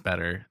this is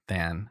better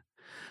than...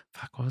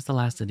 what was the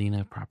last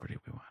Adina property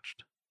we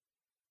watched?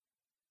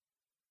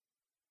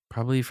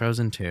 Probably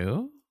Frozen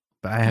 2,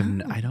 but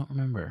I don't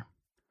remember.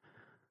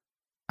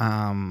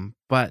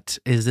 But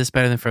is this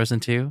better than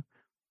Frozen 2?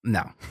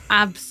 No.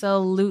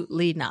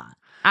 Absolutely not.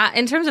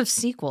 In terms of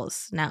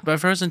sequels, no. But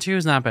Frozen 2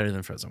 is not better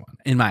than Frozen 1,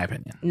 in my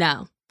opinion.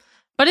 No.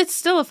 But it's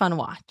still a fun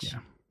watch.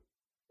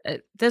 Yeah.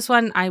 This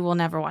one I will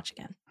never watch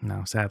again.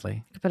 No,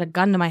 sadly. Put a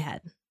gun to my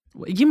head.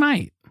 You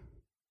might.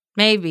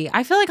 Maybe.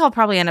 I feel like I'll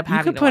probably end up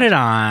having to put it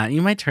on.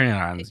 You might turn it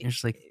on. You're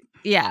just like...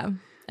 Yeah.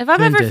 If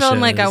I'm ever feeling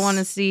like I want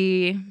to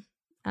see,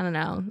 I don't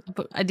know,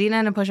 Adina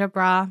in a push-up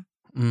bra,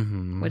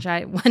 which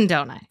when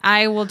don't I?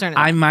 I will turn it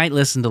on. I might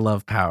listen to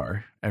Love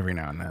Power every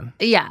now and then.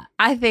 Yeah.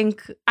 I feel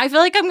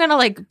like I'm going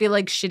to be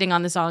shitting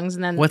on the songs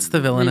and then what's the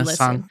villainous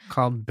song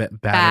called?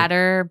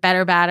 Batter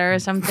or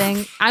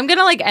something. I'm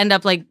going to end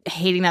up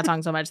hating that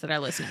song so much that I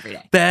listen every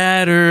day.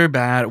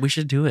 Batter. We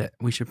should do it.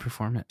 We should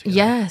perform it together.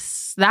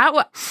 Yes. That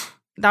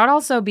would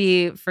also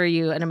be for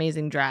you an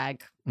amazing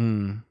drag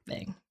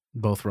thing.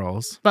 Both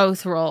roles.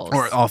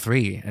 Or all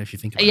three, if you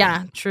think about it.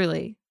 Yeah,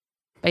 truly.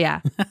 But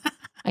yeah,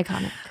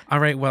 iconic. All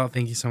right. Well,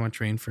 thank you so much,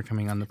 Rayne, for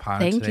coming on the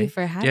pod Thank today. you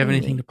for having me. Do you have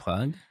anything to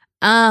plug?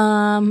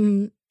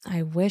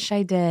 I wish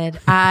I did.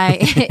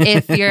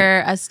 If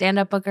you're a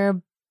stand-up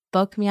booker,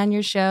 book me on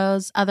your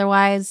shows.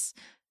 Otherwise,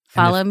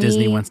 follow me.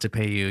 Disney wants to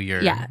pay you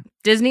your... Yeah.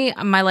 Disney,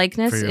 my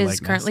likeness is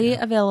currently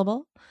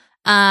available.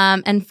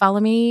 And follow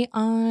me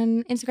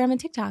on Instagram and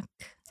TikTok.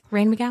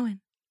 Rayne McGowan.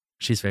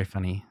 She's very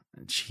funny.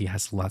 She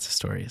has lots of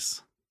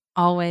stories.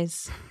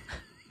 Always.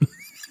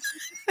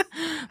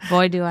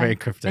 Boy, do I. Very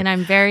cryptic. And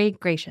I'm very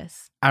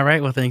gracious. All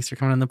right. Well, thanks for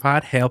coming on the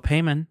pod. Hail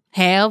Payman.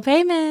 Hail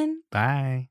Payman. Bye.